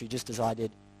Australian history, just as I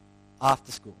did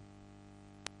after school.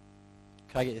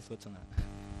 Can I get your thoughts on that?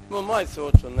 Well, my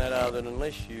thoughts on that are that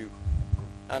unless you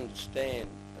understand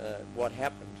what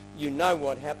happened, you know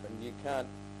what happened, you can't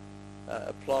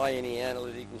apply any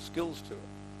analytical skills to it.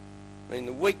 I mean,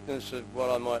 the weakness of what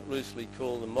I might loosely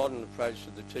call the modern approach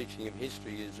to the teaching of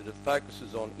history is that it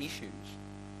focuses on issues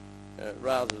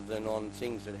rather than on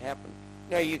things that happened.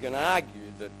 Now, you can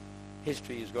argue that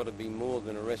history has got to be more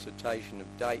than a recitation of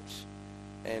dates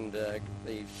and the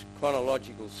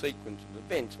chronological sequence of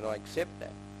events, and I accept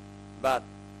that. But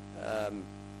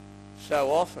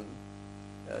so often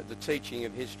the teaching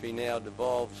of history now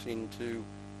devolves into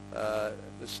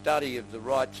the study of the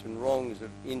rights and wrongs of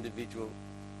individual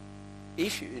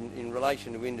issues in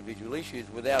relation to individual issues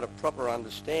without a proper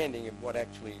understanding of what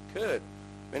actually occurred.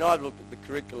 I mean, I've looked at the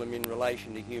curriculum in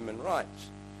relation to human rights.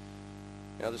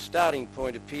 Now, the starting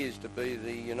point appears to be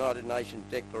the United Nations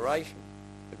Declaration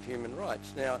of Human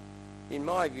Rights. Now, in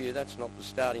my view, that's not the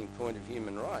starting point of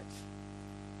human rights.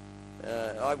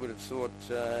 I would have thought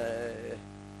the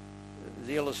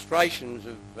illustrations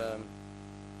of,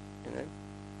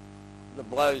 the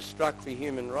blows struck for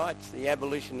human rights, the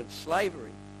abolition of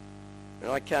slavery. And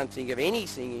I can't think of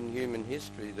anything in human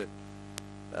history that,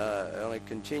 on a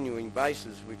continuing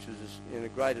basis, which is in a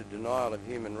greater denial of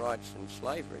human rights than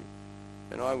slavery.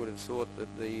 And I would have thought that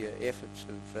the efforts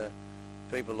of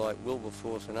people like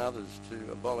Wilberforce and others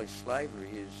to abolish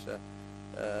slavery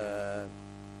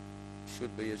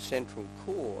should be a central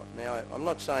core. Now, I'm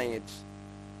not saying it's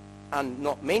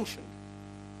not mentioned,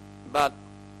 but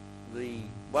the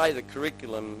way the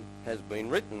curriculum has been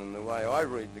written and the way I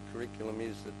read the curriculum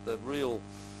is that the real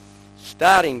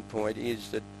starting point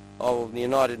is that the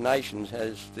United Nations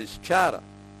has this charter.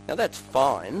 Now, that's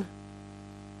fine,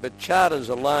 but charters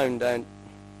alone don't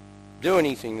do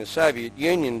anything. The Soviet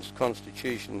Union's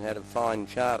constitution had a fine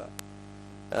charter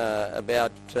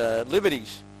about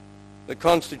liberties. The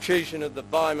constitution of the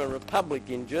Weimar Republic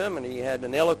in Germany had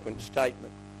an eloquent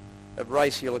statement of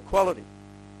racial equality.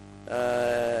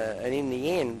 And in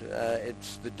the end,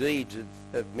 it's the deeds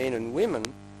of men and women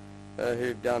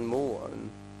who've done more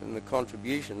and the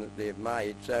contribution that they've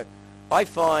made. So I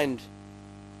find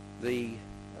the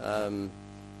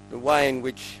way in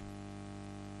which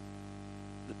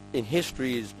in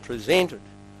history is presented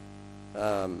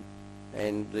and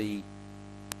the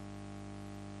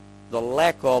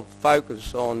lack of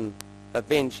focus on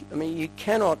events. I mean, you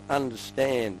cannot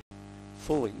understand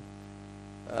fully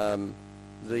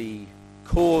the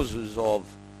causes of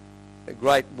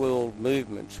great world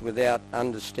movements without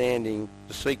understanding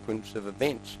the sequence of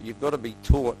events. You've got to be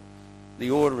taught the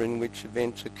order in which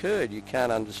events occurred. You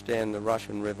can't understand the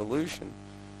Russian Revolution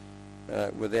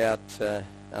without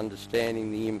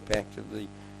understanding the impact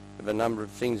of a number of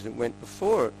things that went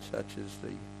before it, such as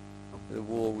the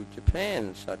war with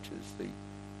Japan, such as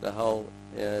the whole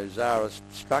Tsarist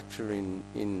structure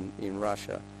in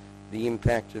Russia, the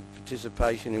impact of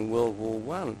participation in World War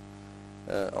I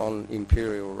on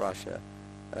Imperial Russia.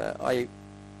 I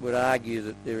would argue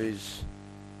that there is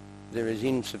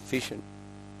insufficient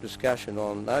discussion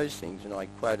on those things, and I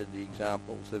quoted the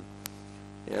examples of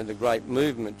the great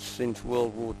movements since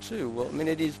World War II. Well, I mean,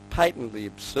 it is patently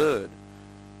absurd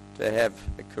to have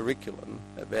a curriculum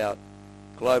about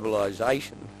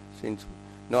globalisation since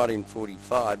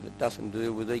 1945 that doesn't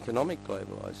deal with economic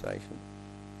globalisation.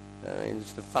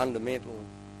 It's the fundamental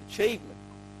achievement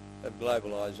of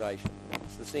globalisation.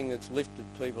 It's the thing that's lifted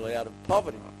people out of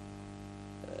poverty.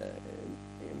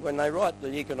 When they write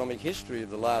the economic history of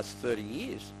the last 30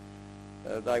 years,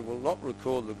 they will not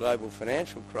record the global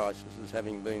financial crisis as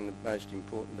having been the most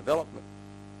important development,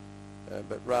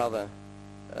 but rather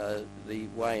the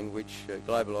way in which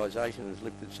globalisation has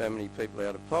lifted so many people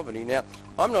out of poverty. Now,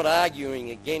 I'm not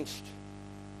arguing against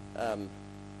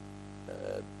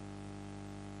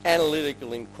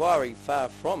analytical inquiry, far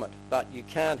from it, but you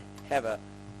can't have a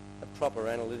proper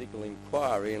analytical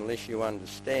inquiry unless you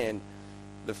understand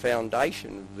the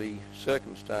foundation of the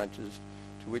circumstances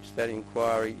to which that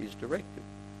inquiry is directed.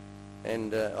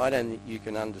 And I don't think you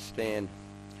can understand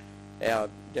our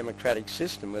democratic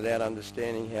system without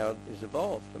understanding how it has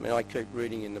evolved. I mean, I keep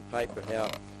reading in the paper how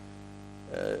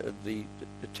the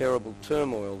terrible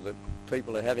turmoil that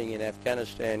people are having in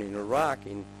Afghanistan and Iraq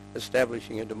in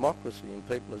establishing a democracy, and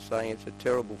people are saying it's a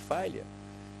terrible failure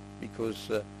because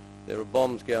there are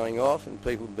bombs going off and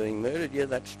people being murdered. Yeah,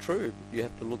 that's true. But you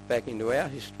have to look back into our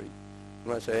history.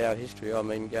 When I say our history, I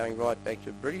mean going right back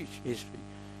to British history.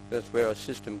 That's where our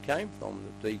system came from,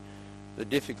 that the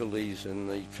difficulties and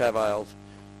the travails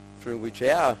through which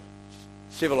our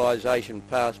civilization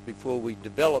passed before we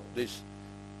developed this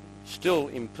still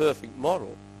imperfect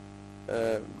model,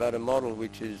 but a model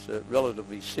which is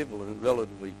relatively civil and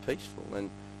relatively peaceful. And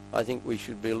I think we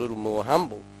should be a little more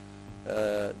humble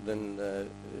than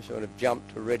sort of jump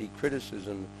to ready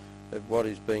criticism of what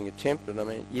is being attempted. I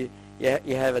mean, you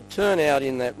have a turnout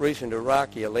in that recent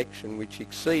Iraqi election which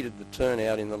exceeded the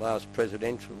turnout in the last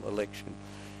presidential election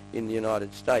in the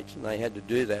United States, and they had to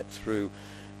do that through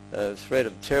threat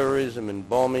of terrorism and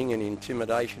bombing and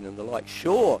intimidation and the like.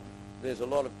 Sure, there's a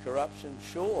lot of corruption,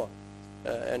 sure,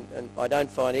 and I don't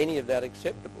find any of that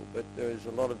acceptable, but there is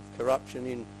a lot of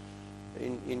corruption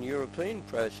in European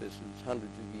processes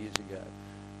hundreds of years ago,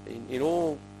 in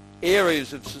all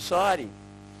areas of society.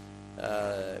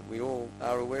 We all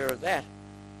are aware of that.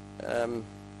 So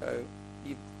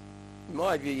in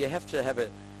my view, you have to have a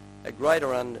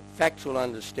greater factual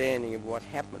understanding of what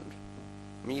happened.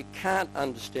 I mean, you can't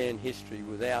understand history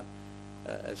without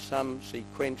some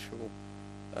sequential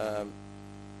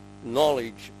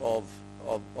knowledge of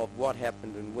what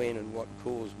happened and when and what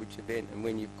caused which event. And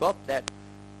when you've got that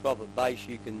proper base,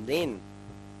 you can then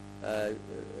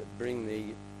bring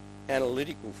the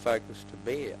analytical focus to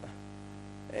bear.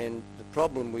 And the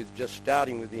problem with just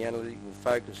starting with the analytical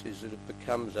focus is that it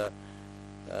becomes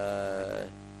an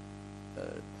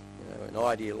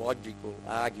ideological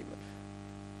argument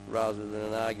rather than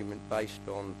an argument based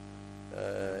on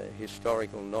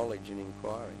historical knowledge and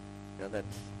inquiry.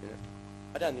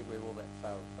 I don't think we're all that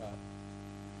far apart.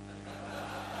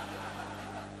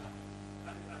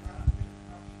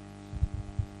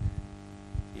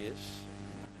 Yes.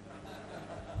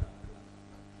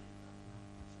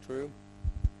 It's true.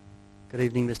 Good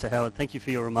evening, Mr. Howard. Thank you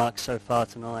for your remarks so far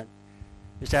tonight.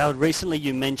 Mr. Howard, recently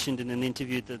you mentioned in an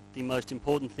interview that the most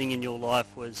important thing in your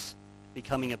life was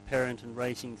becoming a parent and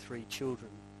raising 3 children.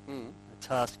 A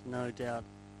task, no doubt,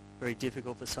 very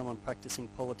difficult for someone practicing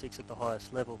politics at the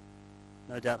highest level.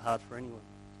 No doubt hard for anyone.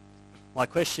 My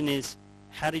question is,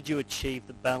 how did you achieve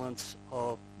the balance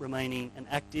of remaining an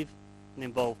active and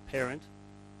involved parent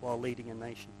while leading a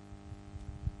nation?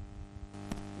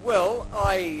 Well,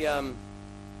 I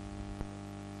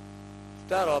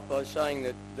start off by saying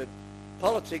that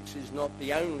politics is not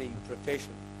the only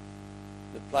profession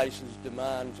that places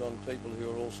demands on people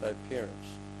who are also parents.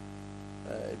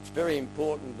 It's very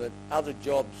important that other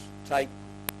jobs take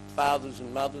fathers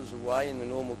and mothers away in the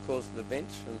normal course of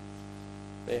events from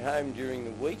their home during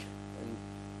the week, and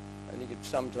I think it's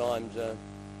sometimes a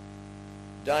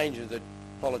danger that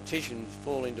politicians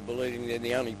fall into believing they're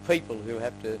the only people who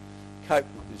have to cope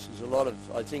with this. There's a lot of,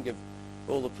 I think of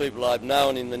all the people I've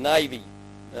known in the Navy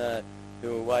who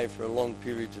are away for long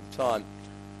periods of time.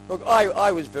 Look,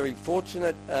 I was very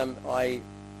fortunate. I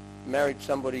married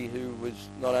somebody who was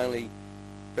not only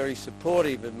very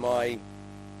supportive of my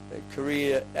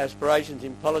career aspirations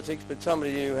in politics, but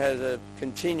somebody who has a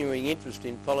continuing interest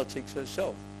in politics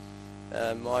herself.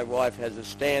 My wife has a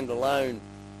standalone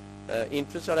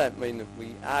interest. I don't mean that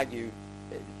we argue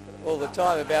all the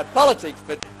time about politics,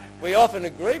 but we often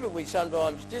agree, but we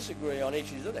sometimes disagree on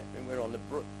issues of that. I mean, we're on the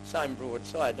same broad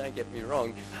side, don't get me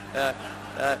wrong.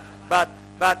 But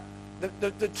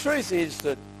the truth is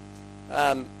that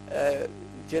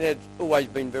Jen had always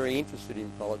been very interested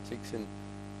in politics, and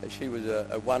she was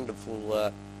a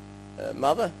wonderful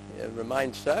mother,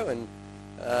 remains so. And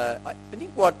I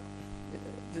think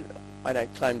I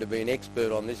don't claim to be an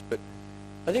expert on this, but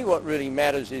I think what really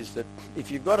matters is that if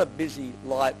you've got a busy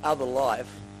other life,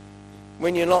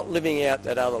 when you're not living out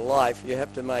that other life, you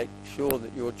have to make sure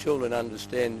that your children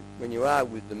understand when you are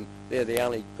with them, they're the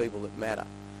only people that matter.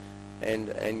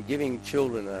 And giving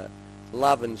children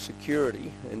love and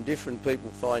security, and different people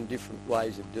find different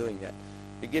ways of doing that.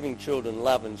 But giving children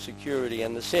love and security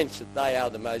and the sense that they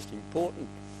are the most important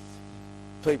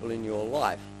people in your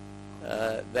life,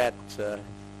 that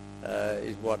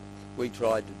is what we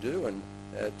tried to do, and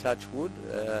touch wood.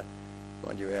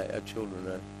 Mind you, our children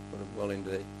are well into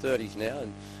their 30s now,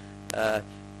 and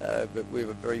but we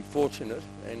were very fortunate,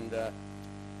 and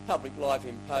public life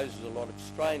imposes a lot of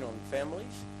strain on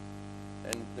families,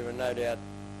 and there are no doubt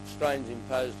strains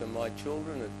imposed on my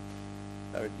children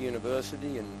at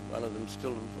university, and one of them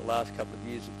still the last couple of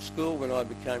years at school. When I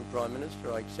became Prime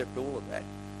Minister, I accept all of that,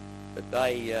 but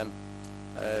they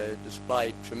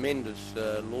displayed tremendous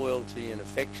loyalty and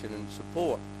affection and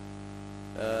support,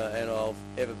 and I'll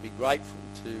ever be grateful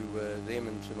to them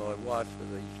and to my wife for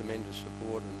the tremendous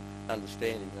support and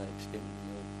understanding they extended to me.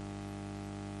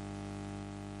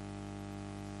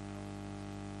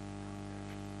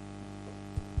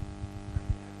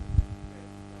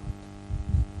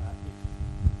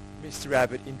 Mr.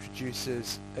 Abbott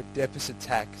introduces a deficit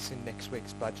tax in next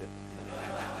week's budget.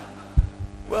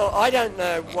 Well, I don't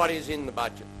know what is in the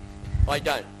budget. I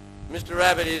don't. Mr.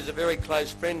 Abbott is a very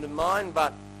close friend of mine,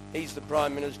 but he's the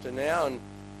Prime Minister now, and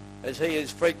as he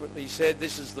has frequently said,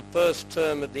 this is the first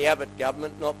term of the Abbott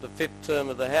government, not the 5th term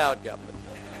of the Howard government.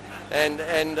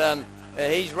 And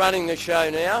he's running the show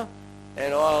now,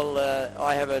 and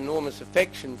I have enormous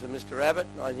affection for Mr. Abbott.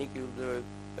 I think he'll do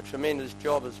a tremendous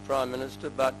job as Prime Minister,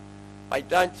 but I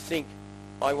don't think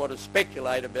I want to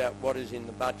speculate about what is in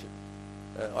the budget.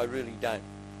 I really don't,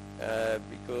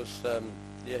 because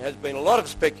there has been a lot of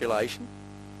speculation,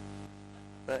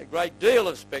 a great deal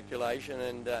of speculation,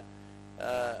 and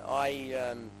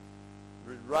I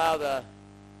would rather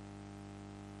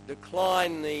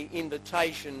decline the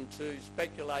invitation to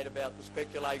speculate about the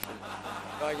speculation.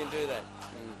 If I can do that.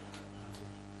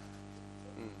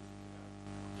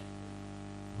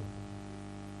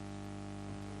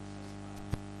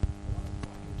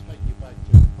 Take you back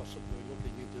to possibly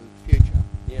looking into the future.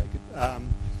 Yeah.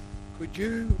 Could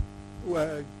you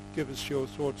give us your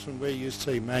thoughts on where you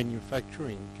see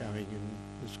manufacturing going in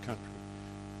this country?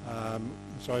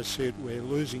 As I said, we're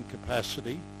losing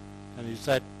capacity, and is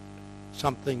that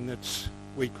something that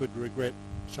we could regret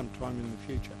sometime in the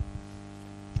future?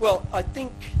 Well, I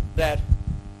think that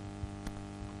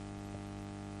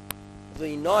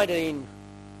the 1960s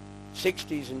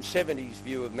and 70s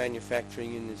view of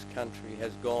manufacturing in this country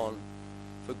has gone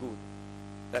for good.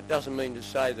 That doesn't mean to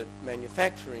say that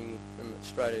manufacturing in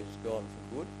Australia has gone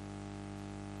for good.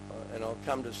 And I'll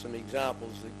come to some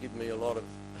examples that give me a lot of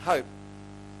hope.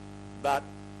 But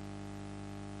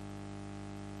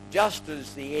just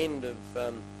as the end of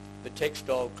the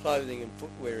textile, clothing and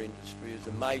footwear industry as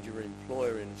a major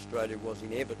employer in Australia was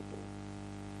inevitable,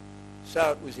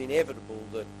 so it was inevitable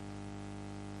that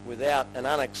without an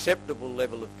unacceptable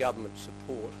level of government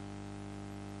support,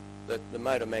 that the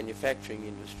motor manufacturing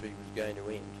industry was going to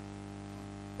end.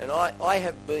 And I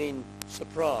have been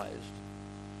surprised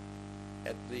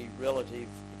at the relative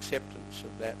acceptance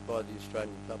of that by the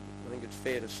Australian public. I think it's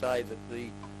fair to say that the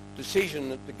decision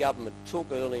that the government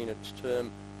took early in its term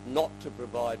not to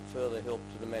provide further help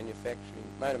to the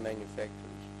motor manufacturers,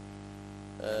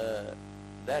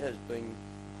 that has been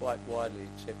quite widely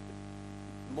accepted,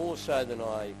 more so than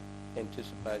I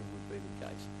anticipated would be the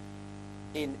case.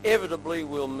 Inevitably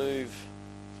we'll move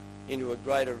into a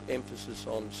greater emphasis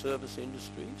on service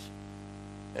industries,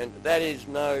 and that is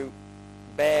no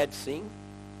bad thing.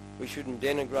 We shouldn't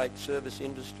denigrate service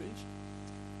industries.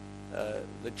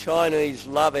 The Chinese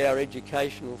love our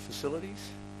educational facilities.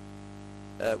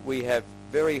 We have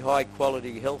very high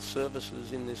quality health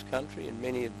services in this country, and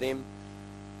many of them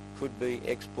could be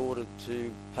exported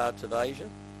to parts of Asia.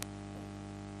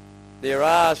 There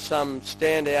are some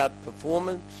standout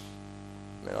performance.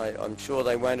 I'm sure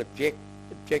they won't object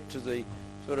to the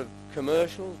sort of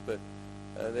commercials, but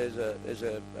there's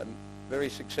a very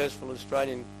successful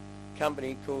Australian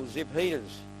company called Zip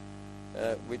Heaters,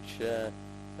 which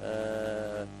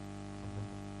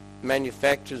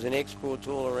manufactures and exports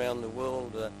all around the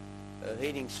world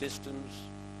heating systems,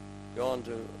 gone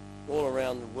to all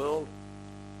around the world.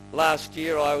 Last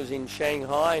year I was in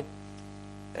Shanghai,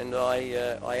 and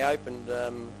I opened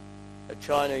a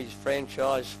Chinese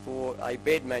franchise for a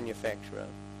bed manufacturer,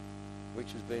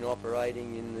 which has been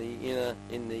operating in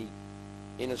the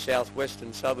inner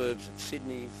southwestern suburbs of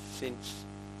Sydney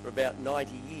for about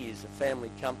 90 years, a family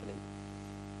company,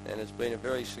 and it's been a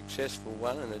very successful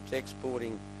one, and it's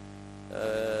exporting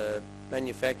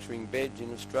manufacturing beds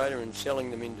in Australia and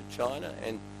selling them into China,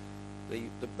 and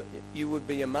you would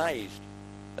be amazed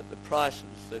at the prices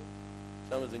that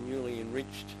some of the newly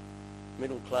enriched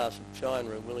middle class of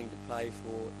China are willing to pay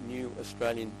for new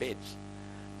Australian beds.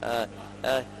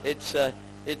 It's a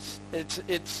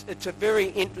very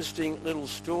interesting little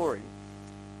story.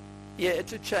 Yeah,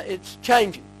 it's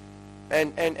changing,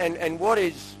 and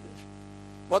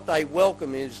what they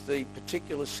welcome is the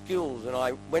particular skills. And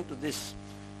I went to this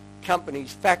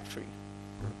company's factory.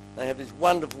 They have this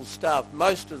wonderful staff.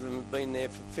 Most of them have been there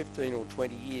for 15 or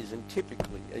 20 years, and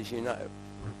typically, as you know,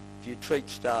 if you treat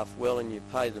staff well and you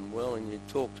pay them well and you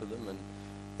talk to them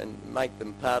and make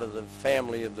them part of the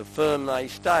family of the firm, they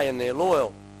stay and they're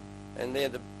loyal. And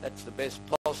that's the best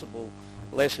possible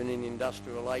lesson in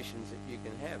industrial relations that you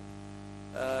can have.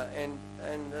 And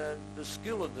the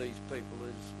skill of these people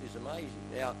is amazing.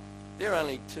 Now, they're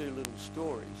only two little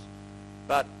stories,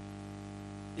 but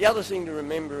the other thing to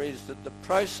remember is that the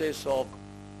process of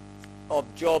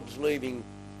jobs leaving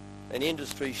and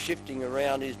industry shifting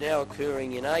around is now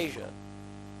occurring in Asia.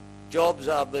 Jobs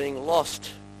are being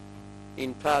lost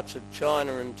in parts of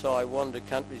China and Taiwan to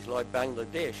countries like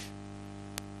Bangladesh,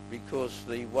 because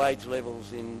the wage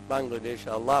levels in Bangladesh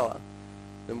are lower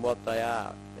than what they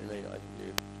are. I mean,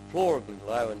 deplorably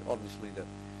low, and obviously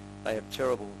they have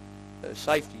terrible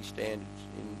safety standards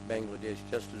in Bangladesh,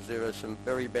 just as there are some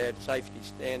very bad safety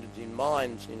standards in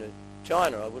mines in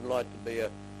China. I wouldn't like to be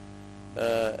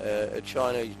a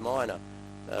Chinese miner.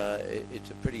 It's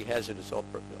a pretty hazardous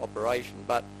operation,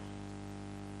 but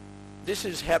this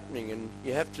is happening, and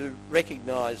you have to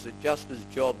recognise that just as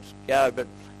jobs go, but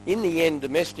in the end,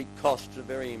 domestic costs are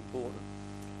very important.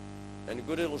 And a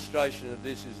good illustration of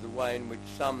this is the way in which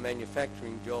some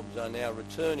manufacturing jobs are now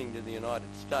returning to the United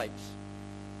States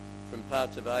from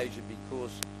parts of Asia,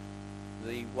 because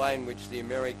the way in which the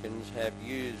Americans have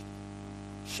used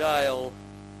shale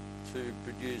to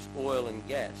produce oil and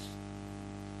gas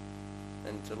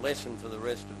and to lessen for the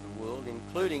rest of the world,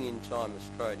 including in time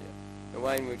Australia, the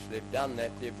way in which they've done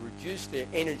that, they've reduced their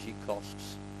energy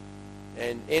costs.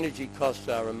 And energy costs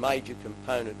are a major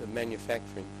component of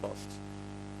manufacturing costs.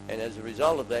 And as a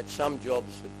result of that, some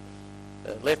jobs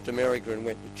that left America and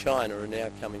went to China are now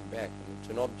coming back. And it's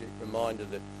an object reminder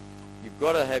that you've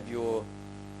got to have your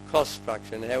cost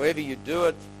structure. And however you do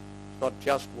it, it's not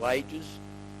just wages.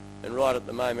 And right at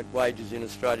the moment, wages in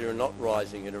Australia are not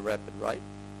rising at a rapid rate.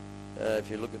 If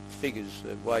you look at the figures,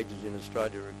 wages in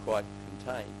Australia are quite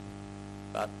contained.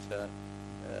 But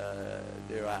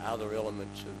there are other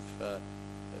elements of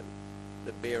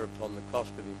that bear upon the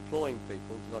cost of employing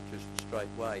people, not just the straight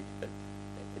wage. But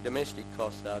domestic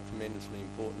costs are tremendously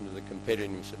important to the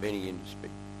competitiveness of any industry.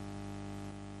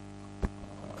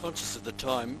 Conscious of the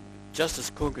time, Justice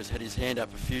Corker's had his hand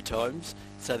up a few times,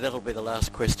 so that'll be the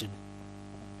last question.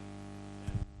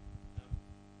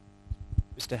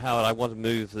 Mr. Howard, I want to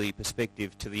move the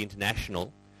perspective to the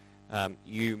international.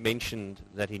 You mentioned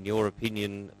that in your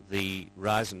opinion the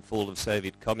rise and fall of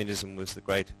Soviet communism was the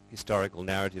great historical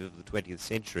narrative of the 20th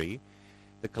century.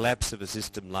 The collapse of a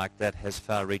system like that has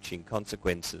far-reaching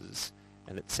consequences,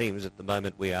 and it seems at the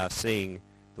moment we are seeing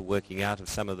the working out of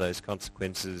some of those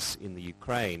consequences in the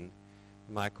Ukraine.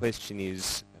 My question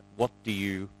is, what do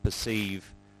you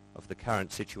perceive of the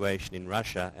current situation in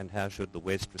Russia, and how should the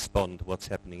West respond to what's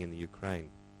happening in the Ukraine?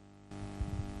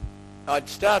 I'd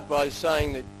start by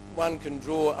saying that one can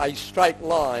draw a straight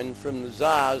line from the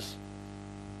Tsars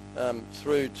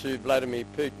through to Vladimir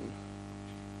Putin.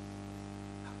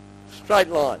 Straight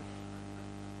line.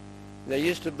 There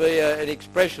used to be an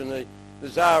expression, the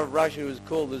Tsar of Russia was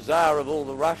called the Tsar of all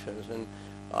the Russians, and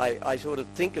I sort of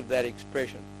think of that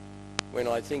expression when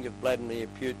I think of Vladimir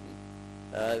Putin.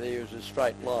 There's a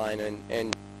straight line,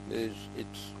 and the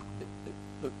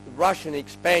Russian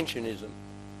expansionism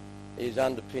is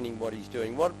underpinning what he's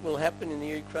doing. What will happen in the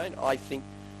Ukraine? I think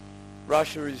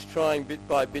Russia is trying bit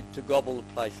by bit to gobble the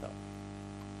place up.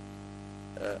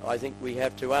 I think we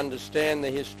have to understand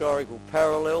the historical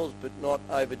parallels but not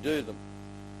overdo them.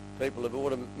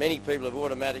 Many people have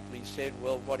automatically said,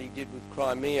 well, what he did with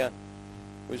Crimea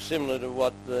was similar to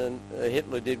what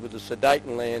Hitler did with the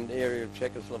Sudetenland area of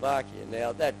Czechoslovakia.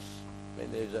 Now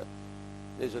there's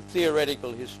a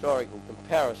theoretical historical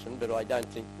comparison, but I don't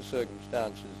think the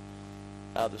circumstances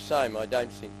are the same. I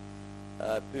don't think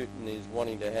Putin is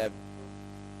wanting to have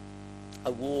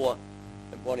a war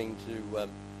and wanting to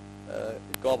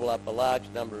gobble up a large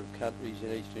number of countries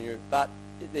in Eastern Europe. But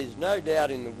there's no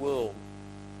doubt in the world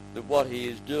that what he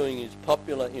is doing is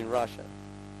popular in Russia.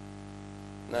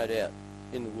 No doubt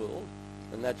in the world.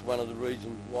 And that's one of the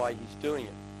reasons why he's doing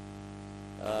it.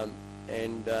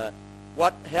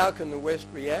 How can the West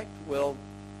react? Well,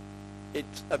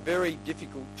 it's a very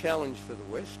difficult challenge for the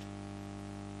West.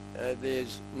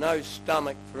 There's no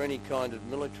stomach for any kind of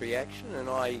military action, and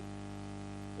I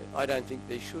don't think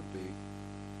there should be.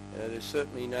 There's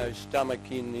certainly no stomach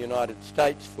in the United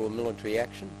States for military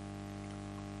action.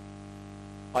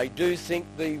 I do think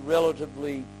the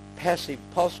relatively passive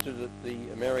posture that the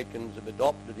Americans have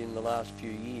adopted in the last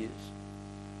few years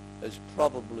has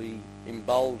probably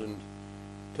emboldened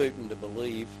Putin to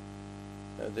believe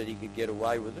that he could get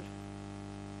away with it.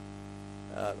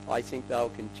 I think they'll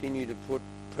continue to put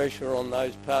pressure on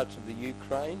those parts of the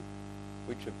Ukraine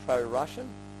which are pro-Russian.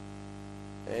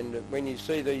 And when you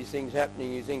see these things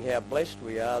happening, you think how blessed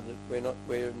we are that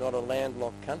we're not a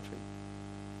landlocked country.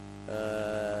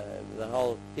 The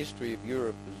whole history of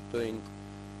Europe has been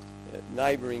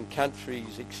neighbouring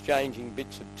countries exchanging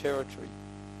bits of territory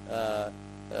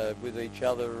with each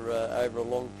other over a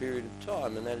long period of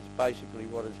time, and that is basically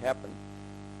what has happened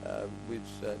with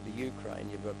the Ukraine.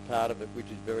 You've got part of it which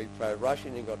is very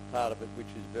pro-Russian, you've got part of it which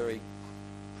is very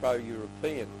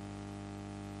pro-European.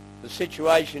 The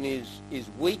situation is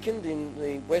weakened, in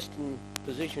the Western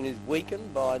position is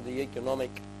weakened by the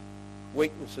economic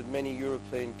weakness of many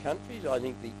European countries. I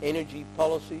think the energy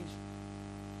policies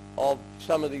of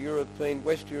some of the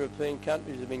West European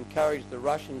countries have encouraged the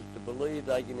Russians to believe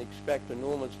they can extract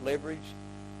enormous leverage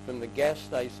from the gas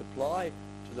they supply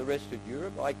to the rest of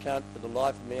Europe. I can't for the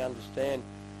life of me understand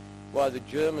why the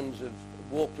Germans have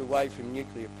walked away from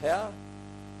nuclear power.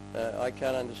 I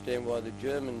can't understand why the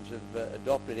Germans have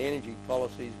adopted energy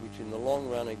policies which in the long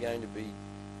run are going to be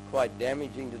quite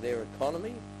damaging to their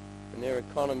economy. And their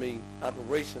economy, until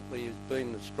recently, has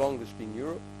been the strongest in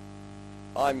Europe.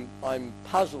 I'm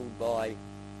puzzled by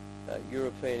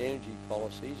European energy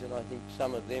policies, and I think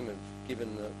some of them have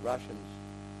given the Russians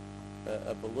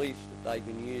a belief that they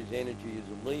can use energy as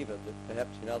a lever that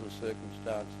perhaps in other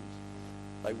circumstances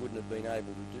they wouldn't have been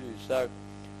able to do. So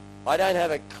I don't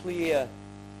have a clear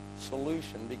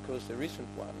solution because there isn't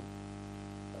one,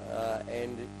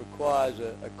 and it requires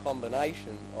a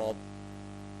combination of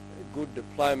good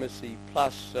diplomacy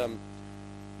plus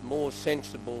more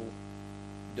sensible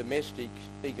domestic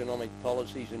economic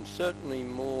policies and certainly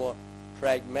more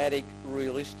pragmatic,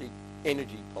 realistic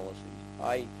energy policies.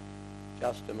 I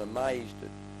just am amazed at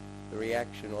the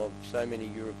reaction of so many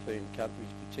European countries,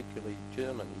 particularly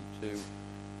Germany, to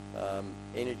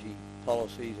energy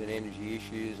policies and energy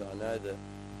issues. I know the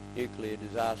nuclear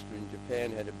disaster in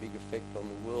Japan had a big effect on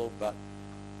the world, but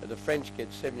the French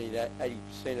get 70 to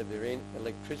 80% of their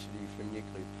electricity from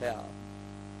nuclear power.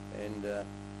 And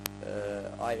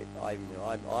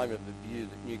I'm of the view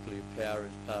that nuclear power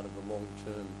is part of the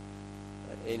long-term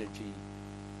energy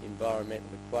environmental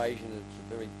equation.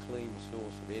 It's a very clean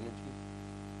source of energy,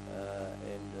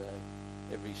 and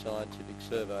every scientific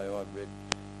survey I've read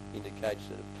indicates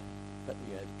that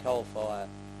coal fire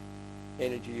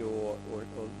energy or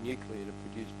nuclear to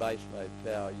produce baseload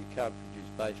power. You can't produce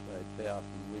baseload power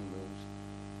from windmills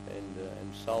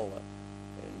and solar,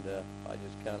 and I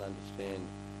just can't understand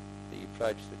the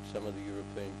approach that some of the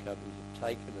European countries have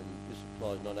taken, and this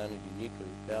applies not only to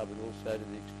nuclear power but also to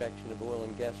the extraction of oil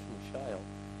and gas from shale,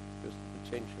 because the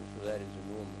potential for that is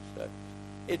enormous.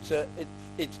 So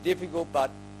it's difficult,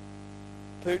 but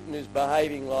Putin is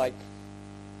behaving like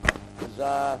the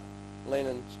Tsar,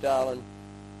 Lenin, Stalin.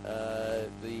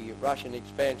 The Russian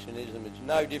expansionism is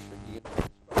no different. You get a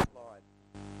straight line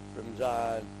from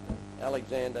Tsar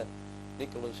Alexander,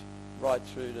 Nicholas, right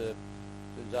through to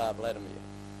Tsar Vladimir.